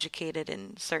well educated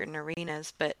in certain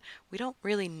arenas, but we don't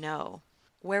really know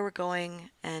where we're going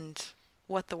and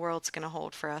what the world's going to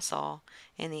hold for us all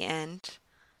in the end.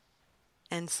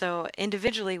 And so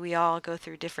individually we all go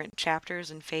through different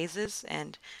chapters and phases,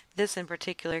 and this in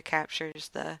particular captures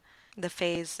the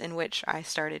phase in which I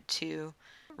started to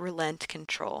relent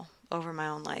control over my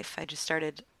own life. I just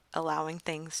started allowing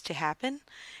things to happen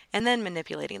and then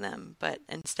manipulating them. But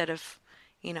instead of,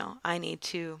 I need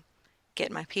to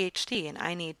get my PhD and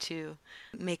I need to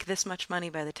make this much money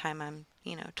by the time I'm,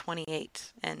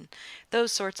 28, and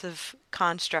those sorts of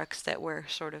constructs that were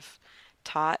sort of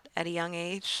taught at a young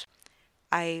age,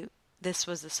 this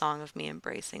was the song of me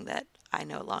embracing that I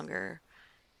no longer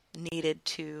needed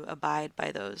to abide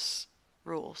by those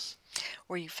rules.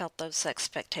 Where you felt those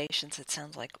expectations, it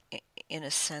sounds like, in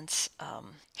a sense,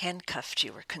 handcuffed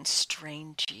you or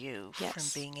constrained you from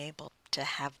being able to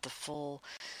have the full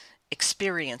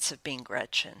experience of being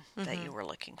Gretchen that you were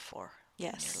looking for in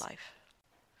your life.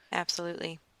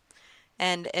 Absolutely.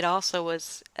 And it also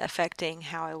was affecting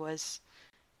how I was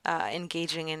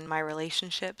engaging in my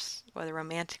relationships, whether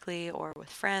romantically or with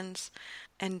friends.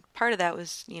 And part of that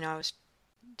was, I was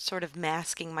sort of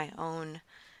masking my own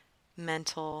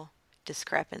mental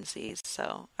discrepancies.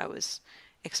 So I was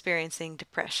experiencing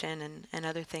depression and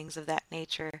other things of that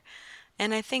nature.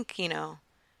 And I think,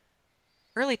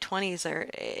 early 20s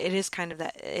it is kind of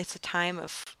that, it's a time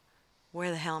of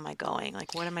where the hell am I going?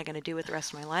 Like, what am I going to do with the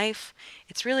rest of my life?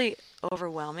 It's really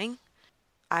overwhelming.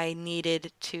 I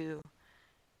needed to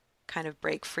kind of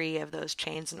break free of those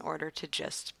chains in order to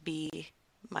just be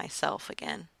myself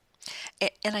again.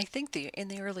 And I think in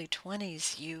the early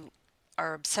 20s, you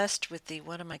are obsessed with the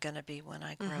what am I going to be when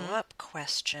I grow up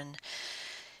question.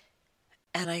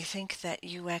 And I think that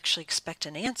you actually expect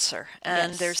an answer.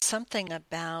 And there's something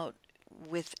about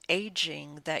with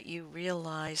aging that you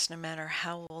realize no matter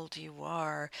how old you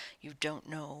are, you don't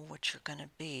know what you're going to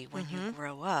be when you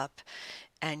grow up.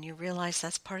 And you realize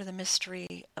that's part of the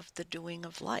mystery of the doing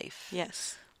of life.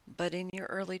 Yes. But in your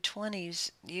early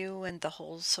 20s, you and the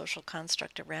whole social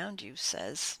construct around you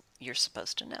says you're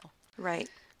supposed to know. Right.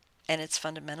 And it's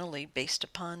fundamentally based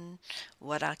upon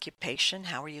what occupation,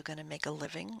 how are you going to make a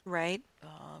living, Right.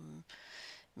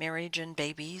 Marriage and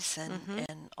babies,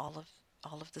 and all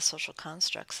of the social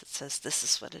constructs that says this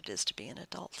is what it is to be an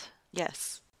adult.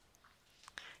 Yes.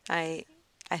 I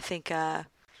think I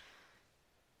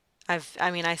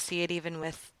see it even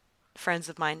with friends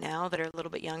of mine now that are a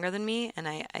little bit younger than me, and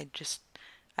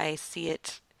I see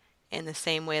it in the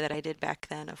same way that I did back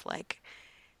then of like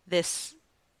this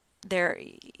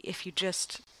if you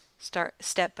just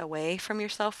step away from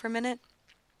yourself for a minute,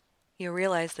 you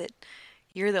realize that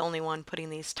you're the only one putting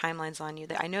these timelines on you.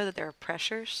 That I know that there are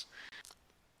pressures.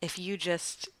 If you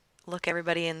just look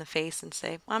everybody in the face and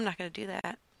say, well, I'm not going to do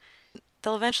that,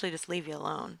 they'll eventually just leave you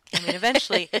alone. I mean,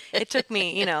 eventually, it took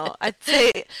me, I'd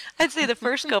say the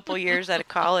first couple years out of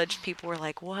college, people were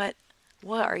like, what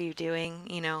are you doing?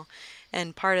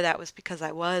 And part of that was because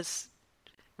I was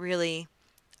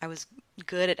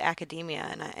good at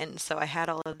academia, and so I had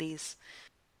all of these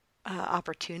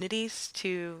opportunities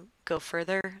to go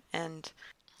further and,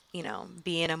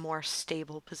 be in a more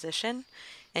stable position.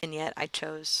 And yet I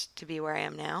chose to be where I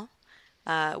am now,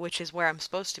 which is where I'm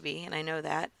supposed to be. And I know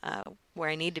that, where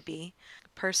I need to be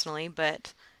personally,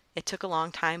 but it took a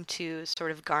long time to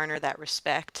sort of garner that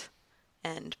respect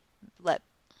and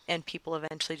people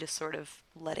eventually just sort of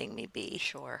letting me be.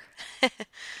 Sure.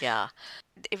 Yeah.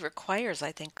 It requires,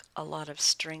 I think, a lot of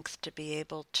strength to be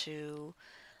able to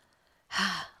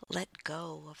let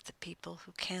go of the people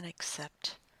who can't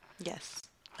accept Yes.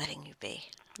 letting you be.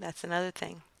 That's another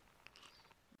thing.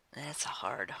 And it's a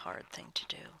hard thing to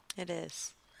do. It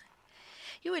is.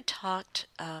 You had talked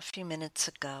a few minutes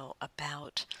ago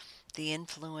about the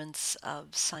influence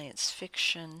of science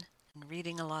fiction and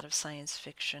reading a lot of science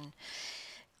fiction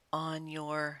on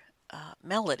your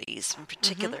melodies in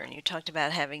particular. And you talked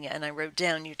about having, and I wrote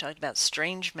down, you talked about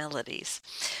strange melodies.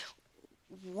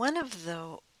 One of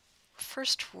the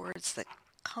first words that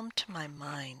come to my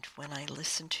mind when I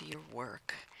listen to your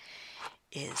work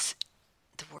is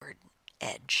the word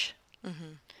edge.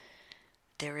 Mm-hmm.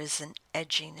 There is an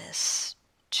edginess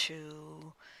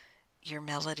to your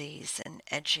melodies, an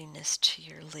edginess to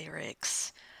your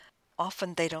lyrics.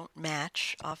 Often they don't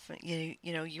match. Often,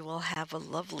 you will have a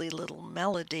lovely little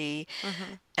melody,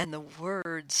 and the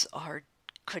words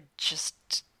could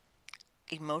just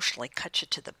emotionally cut you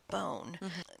to the bone.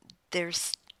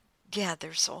 There's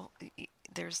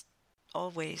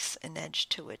always an edge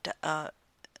to it.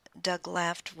 Doug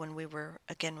laughed when we were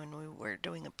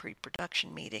doing a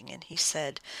pre-production meeting, and he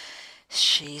said,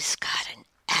 "She's got an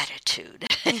attitude,"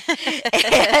 and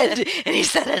he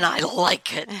said, "And I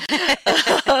like it."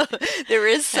 There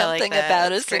is something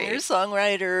about a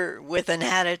singer-songwriter with an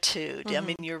attitude. I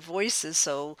mean, your voice is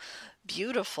so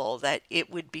beautiful that it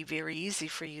would be very easy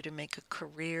for you to make a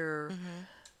career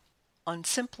on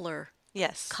simpler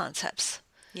concepts.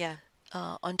 Yeah.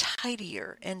 On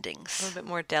tidier endings. A little bit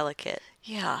more delicate.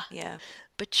 Yeah. Yeah.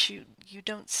 But you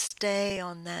don't stay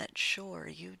on that shore.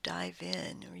 You dive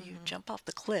in, or you jump off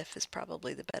the cliff is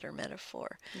probably the better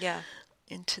metaphor. Yeah.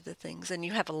 Into the things. And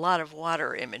you have a lot of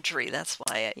water imagery. That's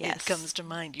why it comes to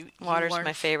mind. Water's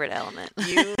my favorite element.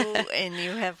 There's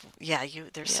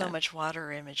so much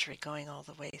water imagery going all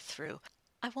the way through.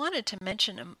 I wanted to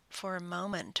mention for a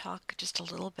moment, talk just a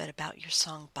little bit about your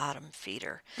song Bottom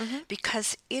Feeder,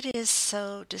 because it is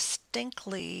so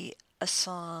distinctly a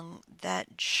song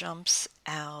that jumps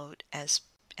out as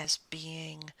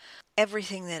being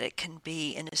everything that it can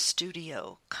be in a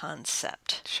studio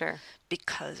concept. Sure.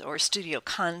 Or studio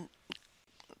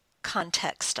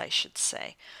context, I should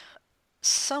say.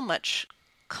 So much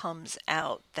comes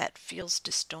out that feels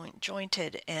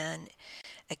disjointed and,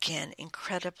 again,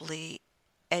 incredibly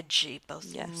edgy,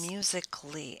 both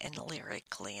musically and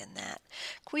lyrically in that.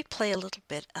 Can we play a little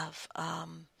bit of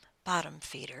Bottom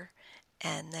Feeder,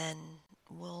 and then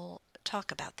we'll talk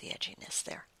about the edginess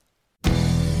there.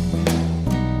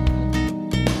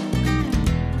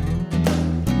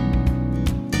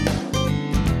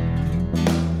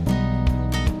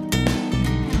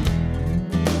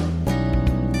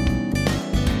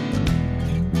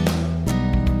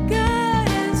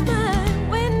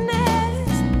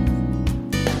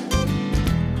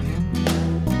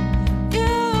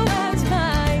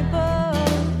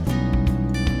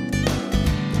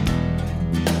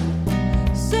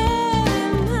 So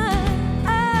am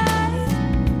I.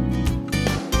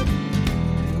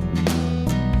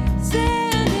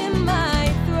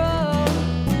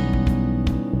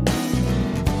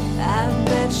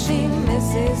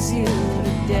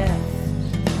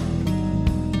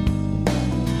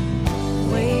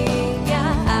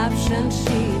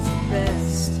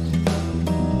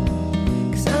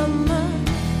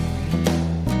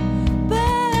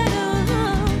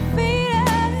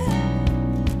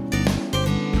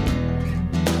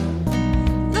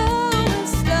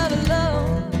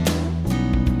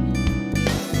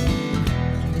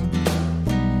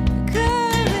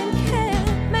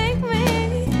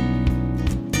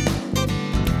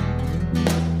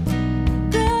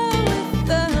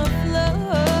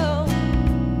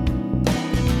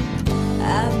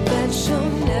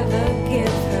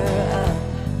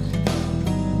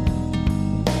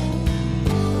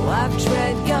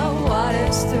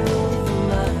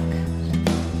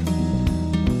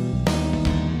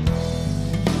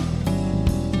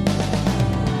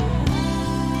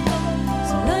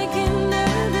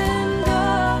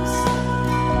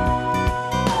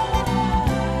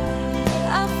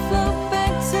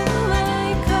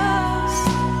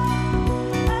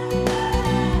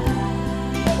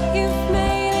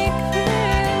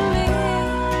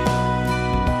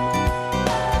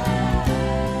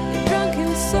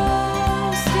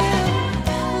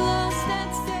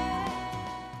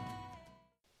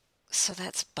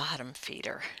 bottom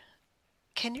feeder.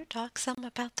 Can you talk some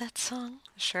about that song?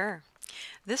 Sure.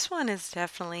 This one was a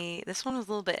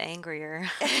little bit angrier.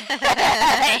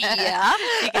 Yeah.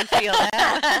 You can feel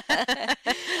that.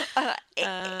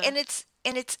 And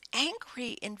it's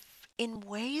angry in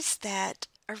ways that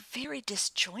are very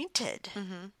disjointed.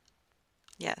 Mm-hmm.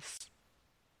 Yes.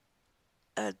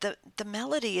 The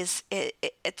melody is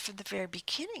it from the very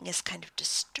beginning is kind of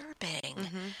disturbing,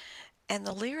 Mm-hmm. and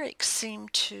the lyrics seem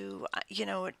to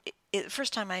the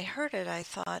first time I heard it, I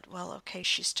thought, well, okay,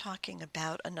 she's talking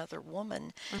about another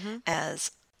woman Mm-hmm.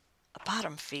 as a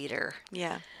bottom feeder,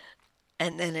 Yeah.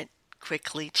 and then it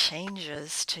quickly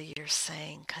changes to you're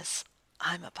saying, because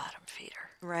I'm a bottom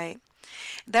feeder. Right.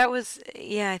 That was,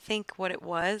 I think what it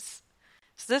was.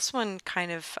 So this one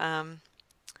kind of,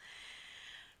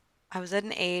 I was at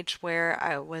an age where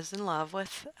I was in love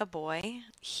with a boy.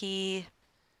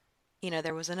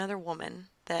 There was another woman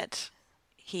that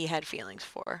he had feelings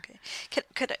for. Okay.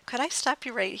 Could I stop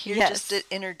you right here Yes. just to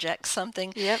interject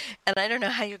something? Yep. And I don't know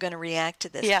how you're going to react to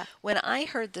this. Yeah. When I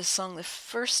heard this song, the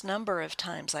first number of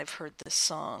times I've heard this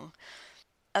song,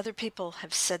 other people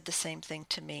have said the same thing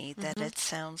to me, that Mm-hmm. it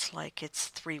sounds like it's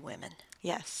three women.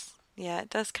 Yes. Yeah, it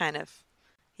does kind of.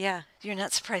 Yeah. You're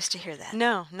not surprised to hear that?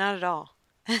 No, not at all.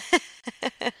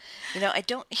 I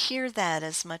don't hear that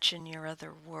as much in your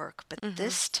other work, but Mm-hmm.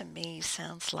 this to me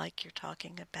sounds like you're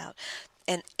talking about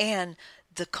and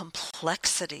the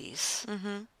complexities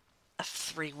Mm-hmm. of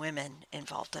three women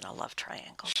involved in a love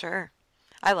triangle. Sure.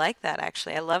 I like that,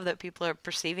 actually. I love that people are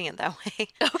perceiving it that way.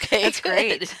 Okay, That's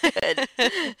great. good.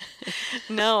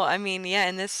 No, I mean, yeah,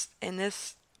 in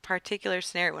this particular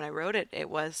scenario, when I wrote it, it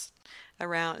was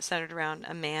centered around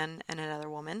a man and another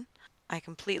woman. I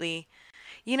completely,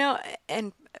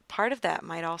 and part of that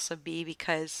might also be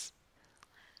because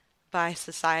by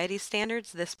society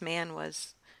standards, this man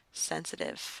was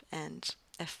sensitive and,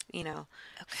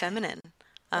 feminine.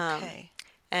 Okay.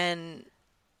 And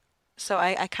so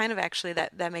I kind of actually,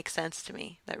 that makes sense to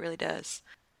me. That really does.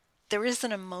 There is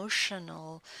an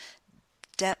emotional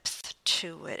depth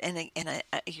to it, and I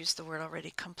used the word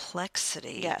already,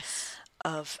 complexity. Yes.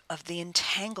 Of the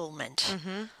entanglement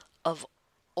Mm-hmm. of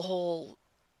all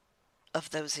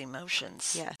of those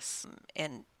emotions. Yes.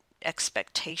 And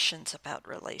expectations about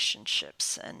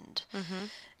relationships and Mm-hmm.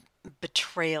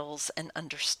 betrayals and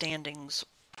understandings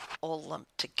all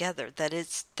lumped together. That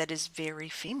is very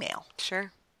female.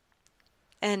 Sure.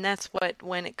 And that's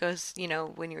when it goes,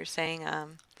 when you were saying,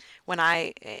 in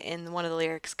one of the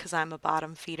lyrics, 'cause I'm a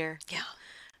bottom feeder,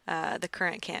 Yeah. the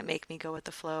current can't make me go with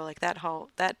the flow, like that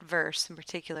verse in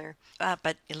particular.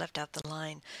 But you left out the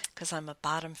line, 'cause I'm a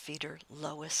bottom feeder,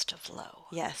 lowest of low.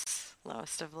 Yes,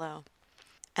 lowest of low.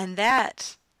 And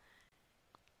that,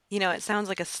 it sounds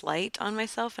like a slight on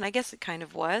myself, and I guess it kind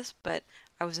of was, but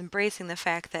I was embracing the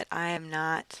fact that I am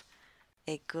not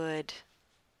a good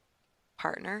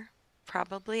partner,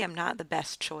 probably. I'm not the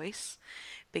best choice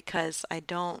because I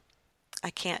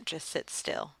can't just sit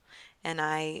still. And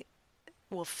I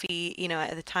will feed,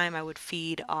 at the time I would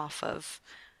feed off of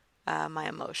my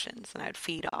emotions, and I'd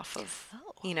feed off of,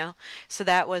 Oh. So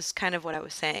that was kind of what I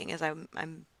was saying, is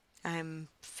I'm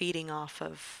feeding off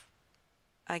of,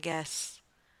 I guess,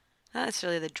 not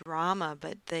necessarily the drama,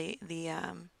 but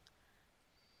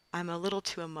I'm a little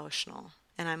too emotional,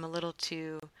 and I'm a little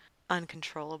too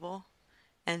uncontrollable.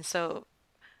 And so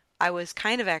I was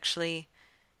kind of actually,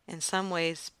 in some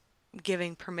ways,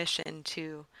 giving permission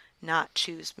to not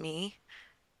choose me,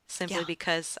 simply Yeah.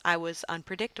 because I was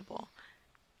unpredictable.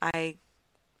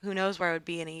 Who knows where I would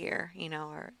be in a year,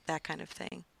 or that kind of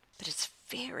thing. But it's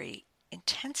very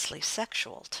intensely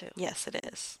sexual too. Yes, it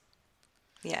is.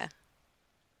 Yeah.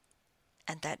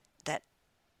 And that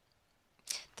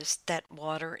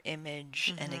water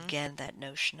image, and Mm-hmm. again that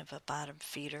notion of a bottom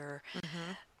feeder,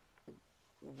 Mm-hmm.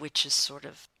 which is sort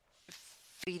of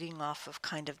feeding off of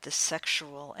kind of the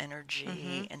sexual energy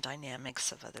Mm-hmm. and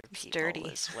dynamics of other people dirty.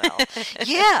 as well.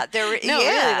 Yeah, No, yeah, really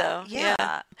though. yeah.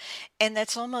 Yeah. And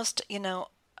that's almost,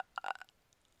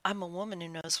 I'm a woman who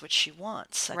knows what she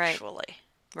wants Right. sexually.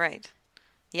 Right.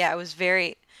 Yeah, I was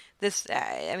I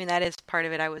mean, that is part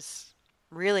of it. I was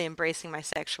really embracing my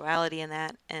sexuality in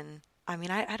that. And I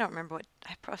mean, I don't remember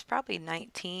I was probably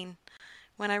 19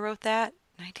 when I wrote that,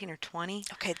 19 or 20.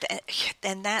 Okay,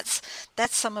 and that's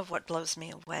some of what blows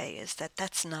me away, is that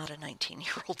that's not a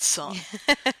 19-year-old song.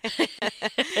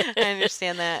 I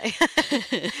understand that.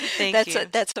 Thank you.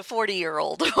 That's a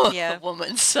 40-year-old Yeah.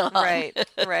 woman's song. Right,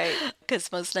 right.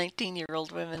 Because most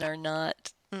 19-year-old women are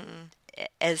not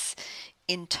as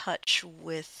in touch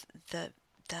with the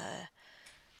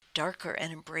darker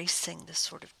and embracing the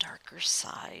sort of darker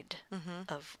side Mm-hmm.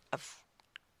 of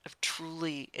of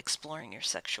truly exploring your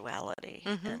sexuality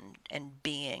and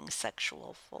being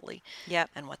sexual fully Yep.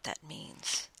 and what that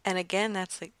means. And again,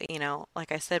 that's like,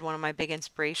 like I said, one of my big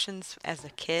inspirations as a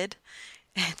kid.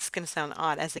 It's going to sound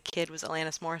odd. As a kid was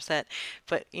Alanis Morissette,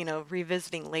 but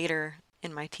revisiting later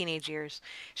in my teenage years,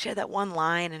 she had that one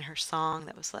line in her song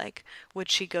that was like, "Would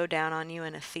she go down on you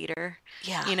in a theater?"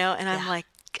 Yeah. And I'm like,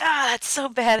 God, that's so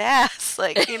badass.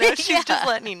 Like, she's just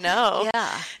letting you know.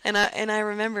 Yeah. And I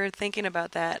remember thinking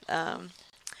about that,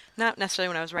 not necessarily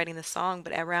when I was writing the song,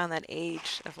 but around that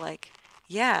age of like,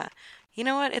 yeah, you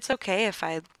know what? It's okay if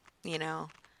I,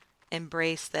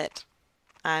 embrace that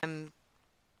I'm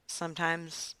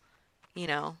sometimes, I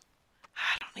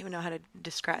don't even know how to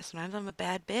describe. Sometimes I'm a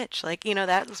bad bitch. Like,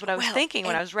 that was what I was thinking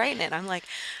when I was writing it. I'm like,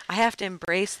 I have to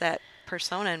embrace that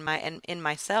persona in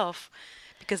myself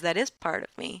because that is part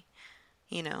of me,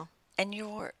 And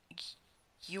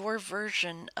your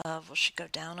version of "Will she go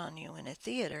down on you in a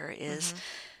theater" is,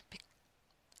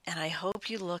 and I hope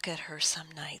you look at her some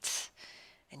nights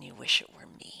and you wish it were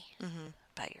me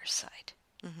by your side.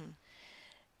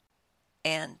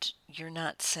 And you're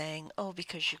not saying, "Oh,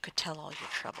 because you could tell all your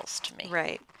troubles to me."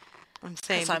 Right. I'm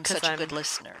saying I'm such a good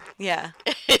listener. Yeah.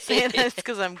 Saying that's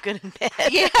because I'm good in bed.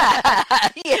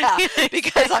 Yeah.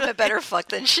 Because I'm a better fuck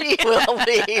than she will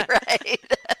be, right?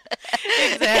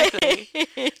 Exactly.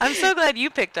 I'm so glad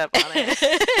you picked up on it.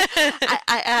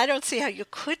 I don't see how you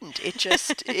couldn't. It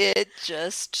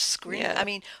just screams. Yeah. I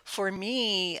mean, for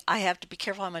me, I have to be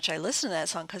careful how much I listen to that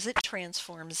song because it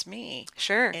transforms me.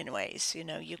 Sure. In ways, you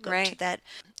go Right. to that.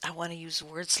 I want to use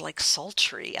words like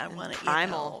sultry. I want to,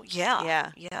 primal.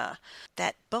 Yeah.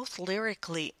 That both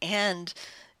lyrically and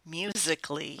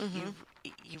musically,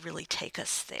 you really take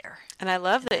us there. And I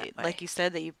love that, way. like you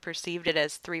said, that you perceived it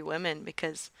as three women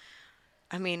because,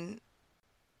 I mean,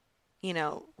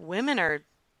 women are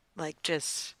like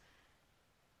just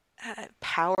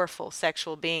powerful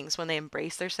sexual beings when they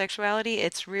embrace their sexuality.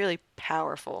 It's really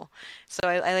powerful. So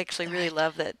I actually really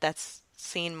love that that's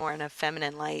seen more in a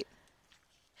feminine light.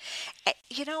 I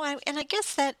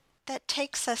guess that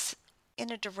takes us in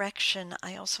a direction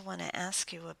I also want to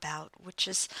ask you about, which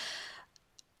is,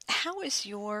 how is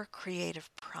your creative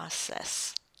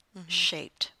process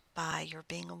shaped by your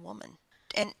being a woman?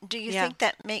 And do you think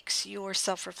that makes your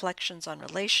self-reflections on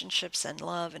relationships and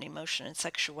love and emotion and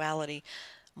sexuality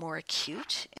more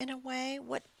acute in a way?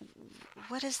 What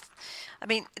is, I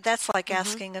mean, that's like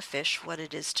asking a fish what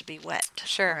it is to be wet.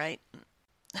 Sure. Right?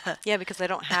 Yeah, because I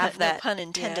don't have that. No pun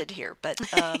intended here, but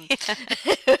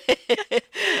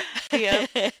Yeah.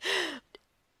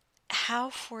 How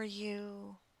for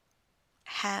you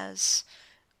has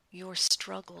your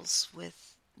struggles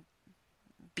with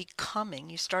becoming,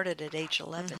 you started at age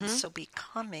 11, so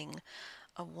becoming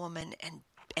a woman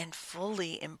and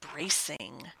fully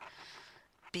embracing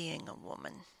being a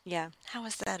woman. Yeah. How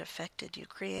has that affected you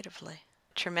creatively?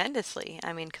 Tremendously.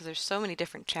 I mean, because there's so many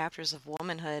different chapters of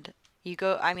womanhood.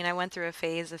 I went through a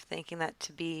phase of thinking that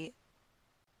to be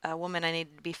a woman, I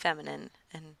needed to be feminine.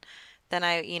 And then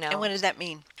And what does that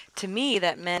mean? To me,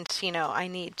 that meant, I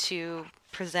need to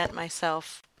present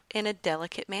myself in a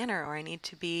delicate manner, or I need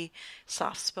to be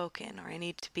soft-spoken, or I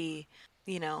need to be,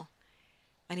 I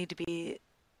need to be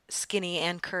skinny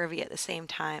and curvy at the same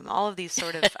time. All of these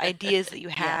sort of ideas that you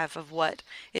have of what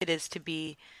it is to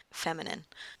be feminine.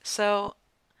 So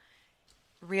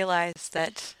realize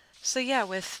that,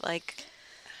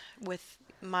 with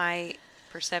my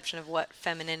perception of what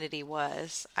femininity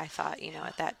was, I thought,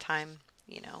 at that time,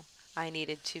 I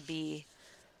needed to be,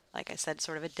 like I said,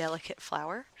 sort of a delicate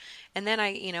flower. And then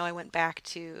I went back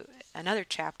to another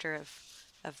chapter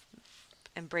of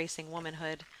embracing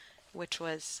womanhood, which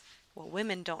was, well,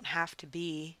 women don't have to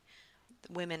be,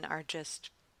 women are just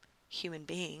human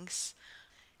beings.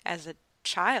 As a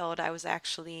child, I was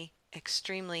actually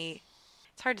extremely,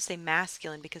 it's hard to say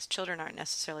masculine because children aren't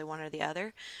necessarily one or the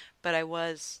other, but I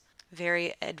was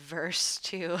very adverse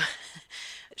to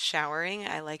showering.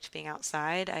 I liked being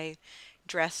outside. I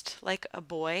dressed like a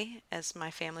boy, as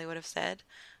my family would have said.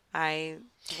 I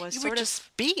was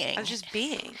just being. I was just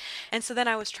being. And so then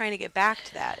I was trying to get back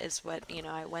to that, is what,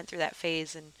 I went through that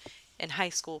phase in high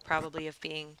school probably of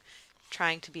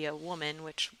trying to be a woman,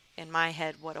 which in my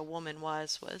head what a woman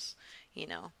was,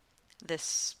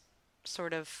 this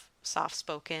sort of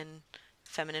soft-spoken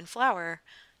feminine flower.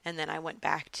 And then I went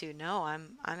back to, no,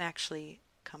 I'm actually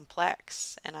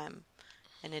complex, and I'm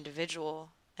an individual,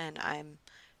 and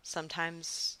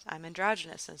sometimes I'm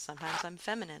androgynous, and sometimes I'm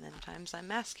feminine, and sometimes I'm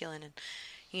masculine, and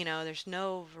there's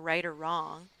no right or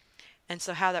wrong. And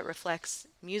so how that reflects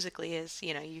musically is,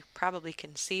 you probably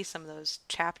can see some of those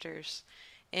chapters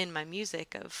in my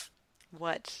music of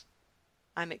what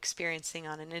I'm experiencing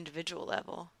on an individual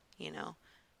level,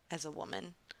 as a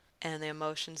woman, and the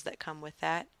emotions that come with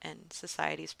that, and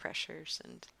society's pressures.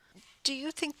 And do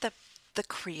you think that the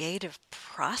creative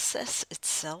process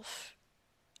itself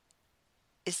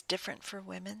is different for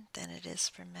women than it is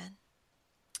for men?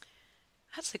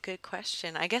 That's a good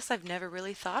question. I guess I've never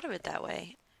really thought of it that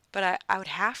way, but I would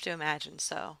have to imagine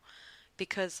so,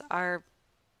 because our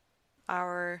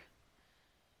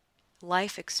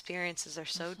life experiences are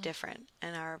so different,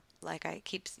 and like I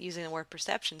keep using the word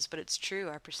perceptions, but it's true,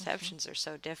 our perceptions are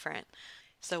so different.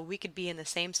 So we could be in the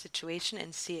same situation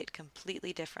and see it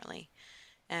completely differently.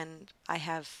 And I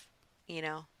have,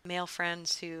 male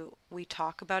friends who we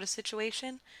talk about a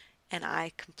situation, and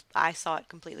I saw it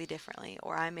completely differently,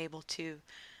 or I'm able to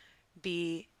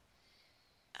be,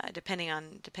 depending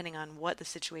on what the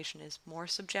situation is, more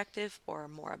subjective or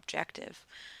more objective,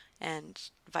 and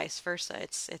vice versa.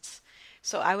 It's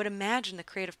so I would imagine the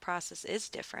creative process is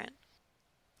different.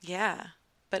 Yeah,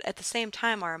 but at the same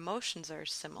time, our emotions are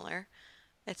similar.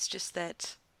 It's just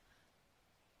that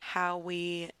how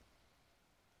we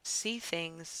see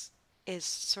things is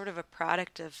sort of a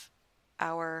product of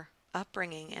our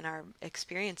upbringing and our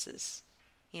experiences,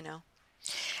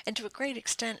 And to a great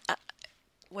extent,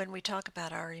 when we talk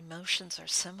about our emotions are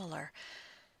similar,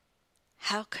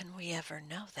 how can we ever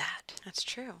know that? That's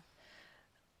true.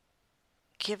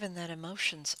 Given that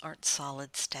emotions aren't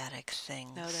solid, static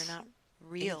things. No, they're not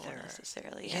real either.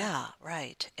 Necessarily. Yeah,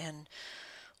 right. And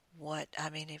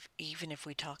even if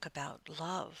we talk about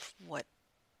love, what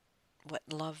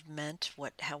love meant,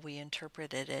 how we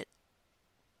interpreted it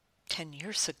 10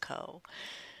 years ago,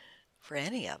 for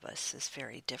any of us, is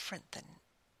very different than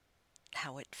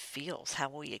how it feels, how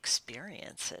we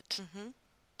experience it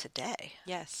today.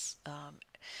 Yes.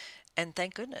 And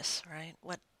thank goodness, right?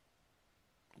 What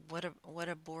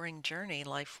a boring journey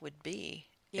life would be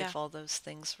if all those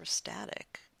things were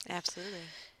static. Absolutely.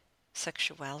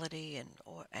 Sexuality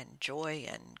and joy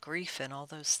and grief and all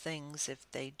those things, if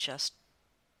they just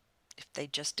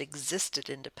existed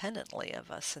independently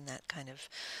of us in that kind of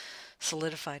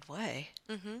solidified way,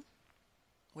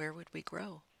 where would we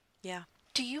grow? Yeah.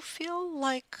 Do you feel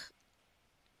like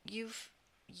you've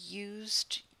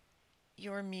used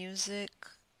your music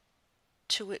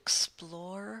to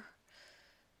explore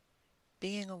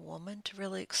being a woman, to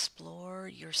really explore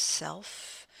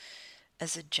yourself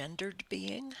as a gendered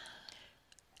being?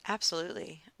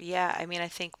 Absolutely. Yeah, I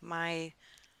think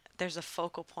there's a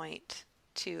focal point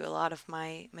to a lot of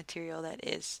my material that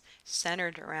is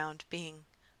centered around being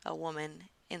a woman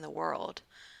in the world.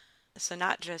 So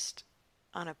not just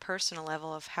on a personal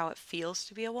level of how it feels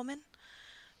to be a woman,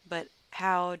 but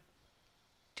how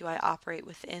do I operate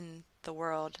within the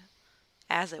world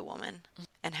as a woman,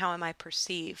 and how am I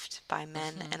perceived by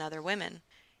men and other women?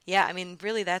 Yeah,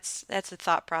 really that's a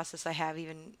thought process I have,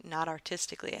 even not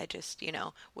artistically. I just,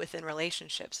 within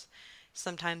relationships.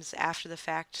 Sometimes after the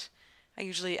fact, I'm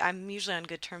usually on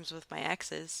good terms with my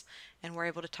exes, and we're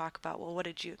able to talk about, well, what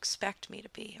did you expect me to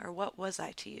be, or what was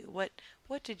I to you? What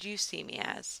did you see me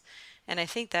as? And I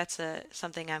think that's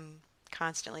something I'm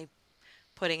constantly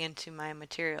putting into my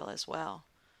material as well.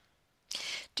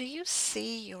 Do you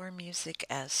see your music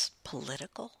as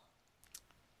political?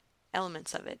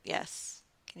 Elements of it, yes.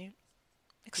 Can you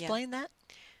explain that?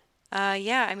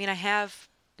 Yeah, I have,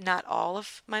 not all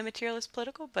of my material is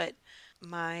political, but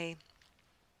I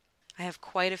have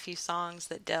quite a few songs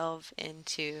that delve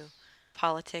into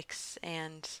politics,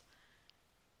 and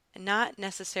not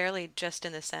necessarily just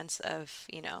in the sense of,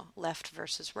 left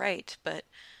versus right, but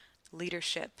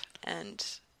leadership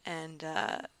and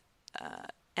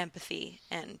empathy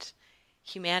and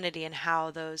humanity, and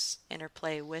how those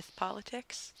interplay with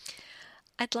politics.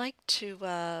 I'd like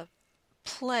to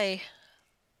play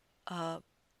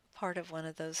part of one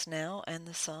of those now, and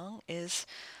the song is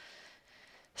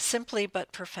simply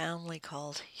but profoundly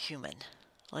called Human.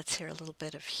 Let's hear a little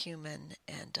bit of Human,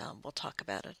 and we'll talk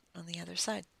about it on the other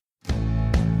side.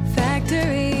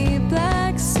 Factory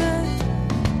black sun,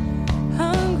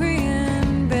 hungry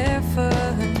and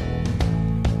barefoot.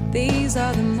 These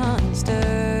are the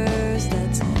monsters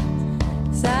that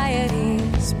society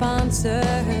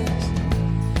sponsors.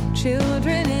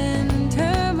 Children in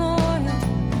turmoil,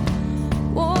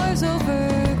 wars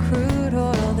over crude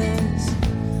oil. This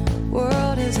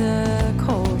world is a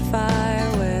cold fire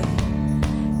where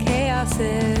chaos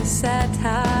is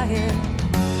satire.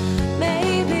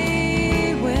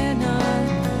 Maybe we're not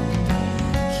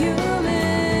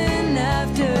human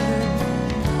after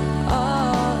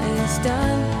all is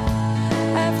done.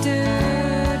 After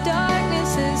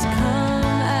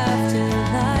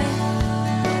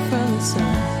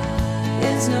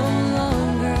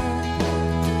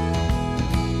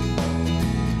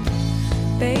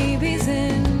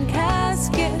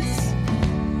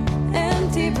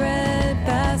empty bread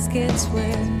baskets.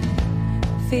 We're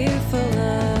fearful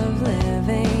of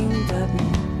living, but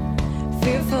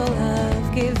fearful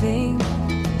of giving.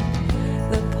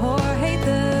 The poor hate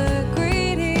the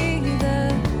greedy,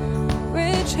 the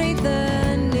rich hate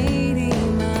the needy.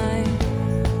 My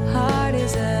heart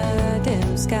is a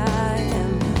dim sky,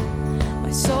 and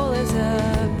my soul is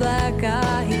a black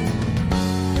eye.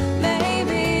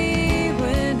 Maybe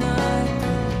we're not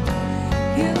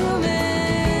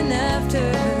human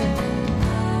after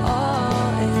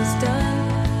all is done.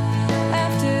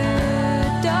 After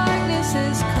darkness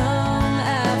has come,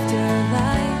 after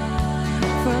light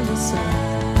from the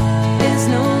sun is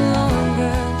no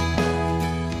longer.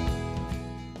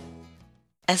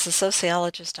 As a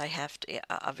sociologist, I have to,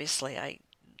 obviously, I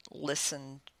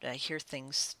hear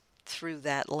things through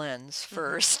that lens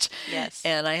first. Yes.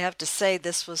 And I have to say,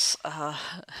 this was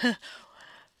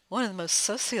one of the most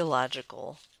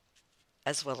sociological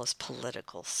as well as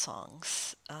political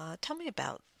songs. Tell me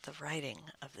about the writing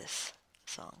of this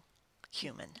song,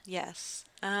 Human. Yes.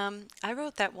 I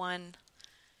wrote that one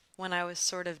when I was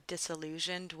sort of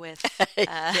disillusioned with,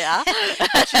 Yeah.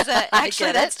 which is I actually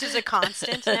get that's it. just a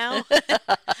constant now.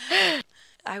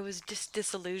 I was just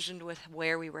disillusioned with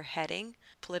where we were heading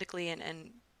politically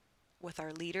and with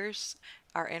our leaders,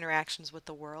 our interactions with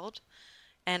the world.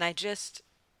 And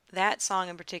that song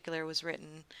in particular was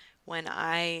written when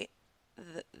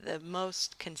the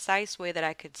most concise way that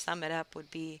I could sum it up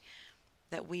would be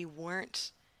that we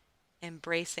weren't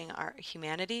embracing our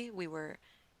humanity. We were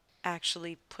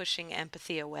actually pushing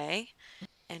empathy away.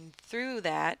 And through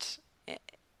that,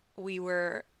 we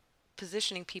were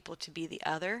positioning people to be the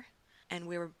other, and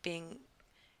we were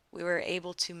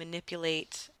able to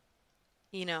manipulate,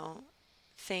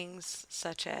 things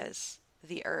such as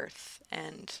the earth,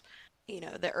 and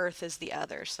the earth is the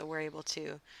other, so we're able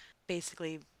to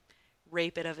basically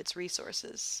rape it of its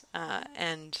resources.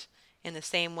 And in the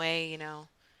same way,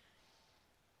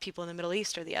 people in the Middle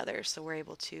East are the other, so we're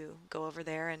able to go over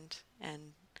there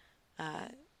and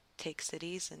take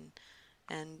cities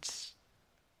and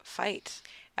fight.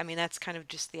 I mean, that's kind of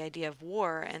just the idea of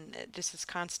war, and just this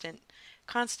constant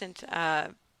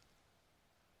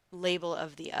label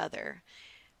of the other.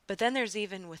 But then there's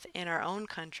even within our own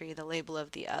country the label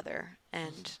of the other,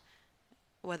 and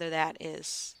whether that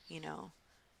is,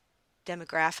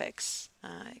 demographics,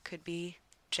 it could be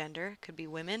gender, it could be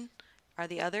women are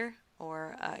the other,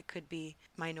 or it could be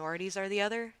minorities are the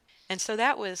other. And so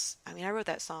I wrote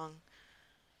that song,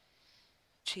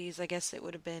 I guess it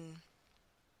would have been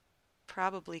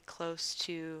probably close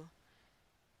to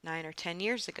 9 or 10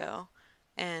 years ago.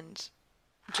 And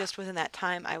just within that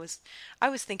time, I was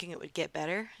thinking it would get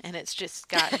better, and it's just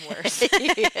gotten worse.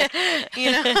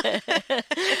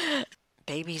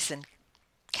 Babies in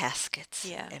caskets,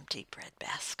 Yeah. empty bread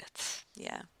baskets.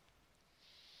 Yeah.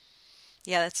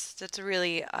 Yeah, that's a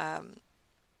really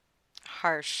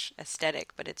harsh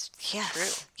aesthetic, but it's Yes,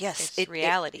 true. yes. It's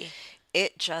reality.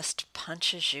 It just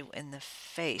punches you in the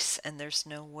face, and there's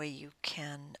no way you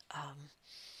can.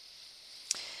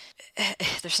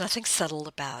 There's nothing subtle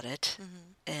about it,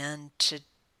 and to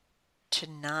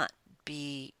not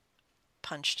be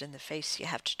punched in the face, you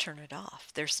have to turn it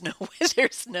off. There's no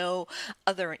there's no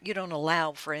other. You don't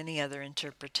allow for any other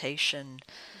interpretation,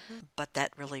 but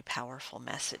that really powerful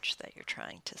message that you're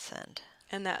trying to send.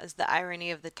 And that is the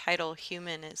irony of the title,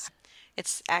 Human,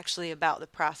 it's actually about the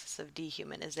process of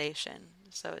dehumanization.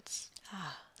 So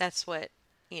that's what,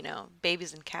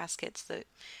 babies in caskets,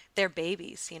 they're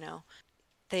babies,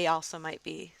 They also might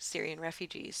be Syrian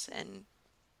refugees, and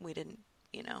we didn't,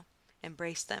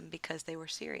 embrace them because they were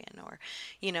Syrian, or,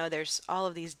 there's all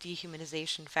of these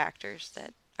dehumanization factors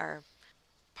that are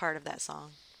part of that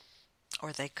song.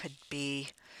 Or they could be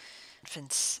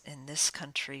infants in this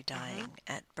country dying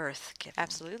at birth, given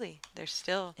Absolutely. There's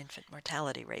still infant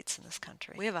mortality rates in this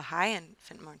country. We have a high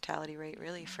infant mortality rate,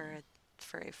 really, for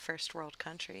a first world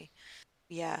country.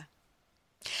 Yeah.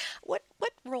 What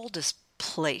role does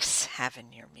place have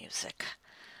in your music?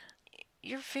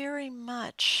 You're very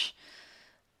much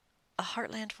a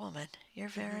heartland woman. You're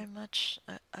very much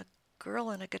a girl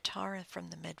and a guitar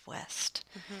from the Midwest.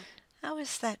 How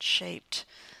has that shaped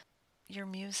your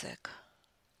music?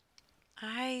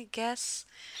 I guess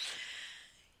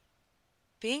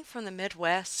being from the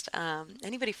Midwest,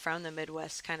 anybody from the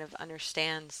Midwest kind of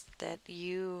understands that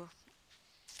you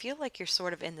feel like you're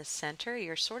sort of in the center.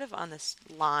 You're sort of on this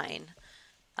line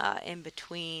in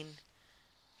between,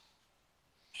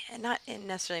 and not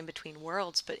necessarily in between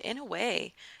worlds, but in a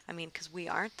way, I mean, because we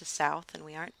aren't the South and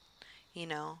we aren't, the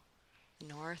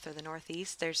North or the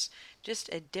Northeast. There's just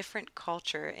a different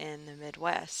culture in the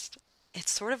Midwest.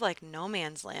 it's sort of like no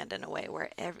man's land in a way where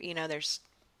there's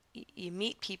you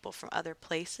meet people from other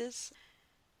places.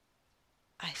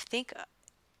 I think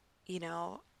you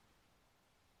know,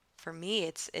 for me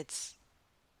it's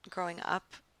growing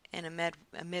up in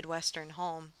a Midwestern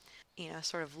home,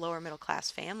 sort of lower middle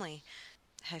class family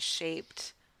has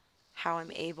shaped how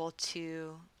I'm able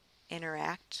to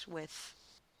interact with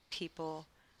people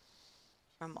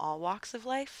from all walks of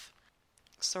life,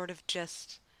 sort of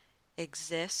just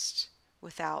exist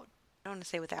without, I don't want to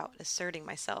say without asserting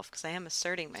myself, because I am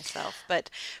asserting myself, but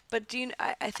I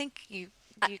think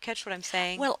do you catch what I'm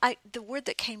saying? Well, the word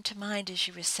that came to mind as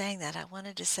you were saying that, I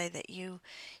wanted to say that you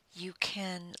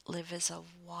can live as a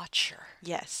watcher.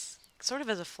 Yes, sort of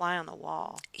as a fly on the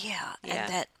wall. Yeah, Yeah.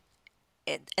 and that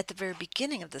at the very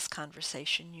beginning of this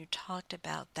conversation, you talked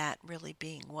about that really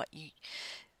being what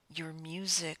your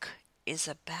music is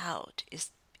about,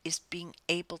 is being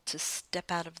able to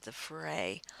step out of the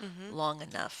fray long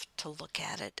enough to look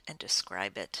at it and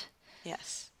describe it.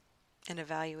 Yes, and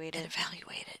evaluate it.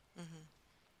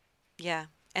 Yeah,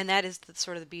 and that is the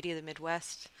sort of the beauty of the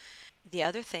Midwest. The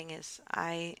other thing is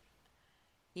even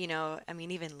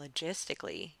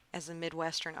logistically, as a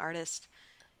Midwestern artist,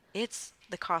 it's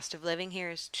the cost of living here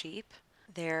is cheap.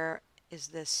 There is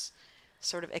this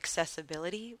sort of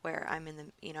accessibility where I'm in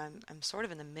the, I'm sort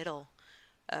of in the middle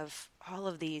of all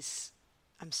of these.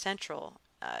 I'm central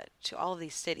to all of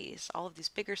these cities, all of these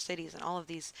bigger cities, and all of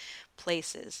these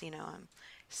places. I'm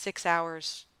 6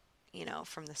 hours,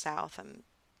 from the south. I'm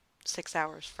 6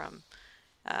 hours from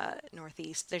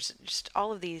northeast. There's just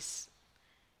all of these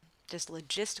just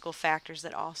logistical factors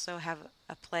that also have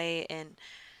a play in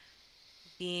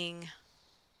being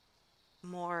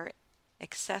more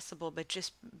accessible, but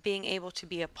just being able to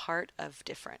be a part of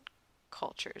different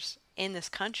cultures in this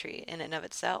country in and of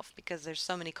itself, because there's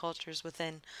so many cultures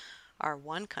within our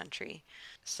one country.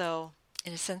 So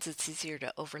in a sense, it's easier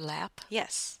to overlap.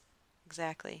 Yes,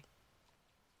 exactly.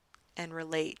 And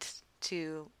relate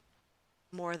to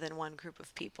more than one group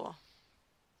of people.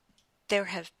 There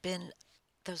have been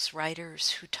those writers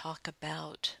who talk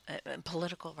about,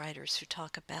 political writers who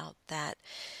talk about that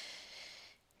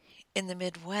in the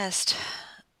Midwest,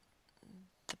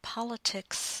 the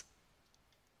politics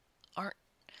aren't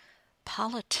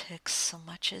politics so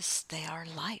much as they are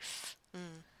life.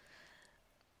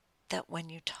 That when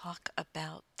you talk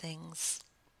about things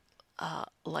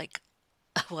like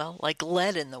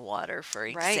lead in the water, for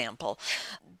example,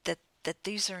 that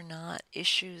these are not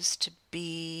issues to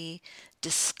be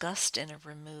discussed in a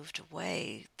removed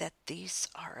way, that these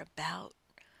are about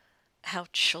how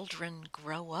children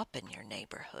grow up in your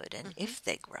neighborhood, and if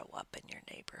they grow up in your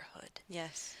neighborhood.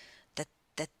 Yes.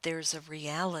 That there's a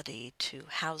reality to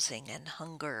housing and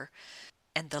hunger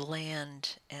and the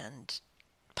land and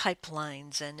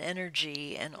pipelines and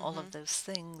energy and all of those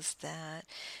things that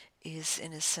is,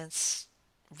 in a sense,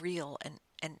 real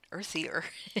and earthier.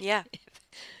 Yeah.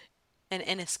 And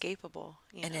inescapable.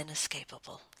 And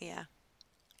inescapable. Yeah.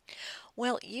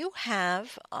 Well, you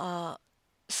have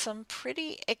some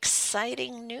pretty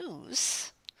exciting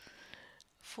news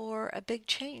for a big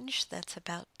change that's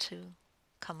about to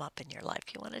come up in your life.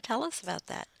 You want to tell us about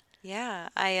that? Yeah,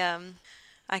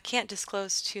 I can't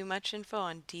disclose too much info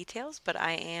on details, but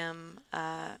I am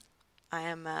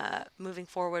moving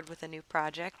forward with a new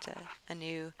project, a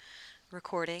new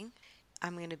recording.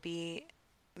 I'm going to be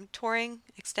touring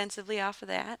extensively off of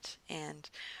that and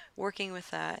working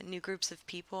with new groups of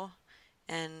people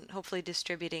and hopefully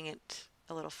distributing it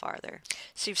a little farther.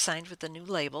 So you've signed with a new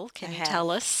label. Can I you have.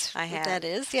 tell us I what have. that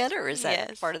is yet, or is that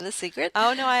Yes. part of the secret?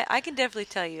 Oh no, I can definitely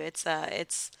tell you. It's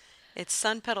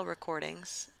Sun Pedal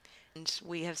Recordings, and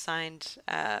we have signed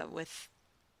with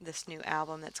this new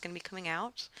album that's going to be coming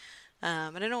out. But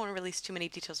I don't want to release too many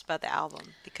details about the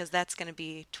album because that's going to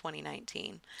be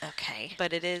 2019. Okay.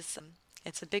 But it's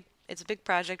a big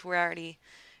project. We're already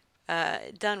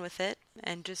done with it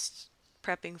and just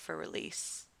prepping for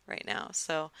release right now.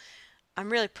 So I'm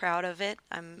really proud of it.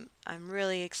 I'm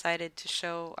really excited to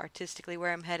show artistically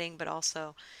where I'm heading, but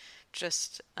also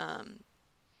just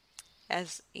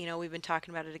as we've been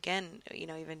talking about it again,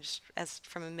 even just as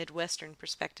from a Midwestern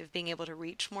perspective, being able to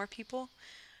reach more people.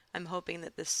 I'm hoping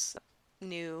that this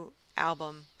new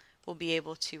album will be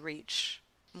able to reach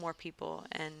more people,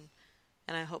 and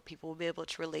I hope people will be able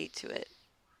to relate to it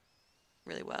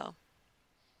really well.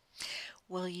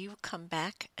 Will you come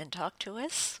back and talk to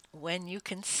us when you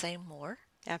can say more?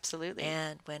 Absolutely.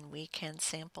 And when we can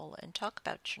sample and talk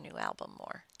about your new album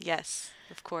more? Yes,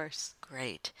 of course.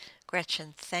 Great.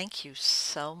 Gretchen, thank you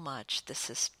so much. This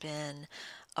has been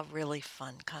a really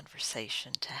fun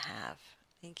conversation to have.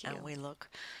 Thank you. And we look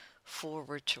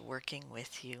forward to working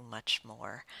with you much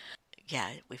more.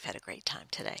 Yeah, we've had a great time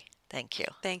today. Thank you.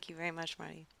 Thank you very much,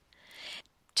 Marty.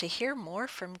 To hear more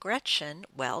from Gretchen,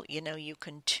 well, you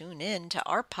can tune in to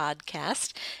our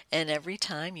podcast, and every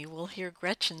time you will hear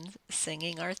Gretchen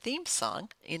singing our theme song,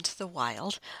 Into the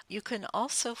Wild. You can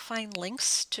also find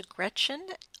links to Gretchen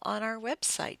on our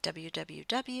website,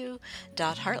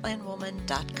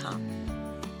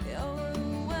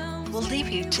 www.heartlandwoman.com. We'll leave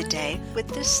you today with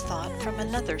this thought from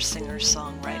another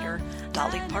singer-songwriter,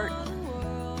 Dolly Parton.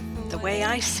 The way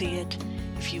I see it,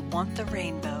 if you want the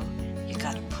rainbow, you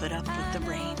gotta put up with the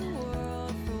rain.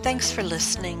 Thanks for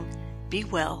listening. Be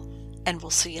well, and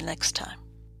we'll see you next time.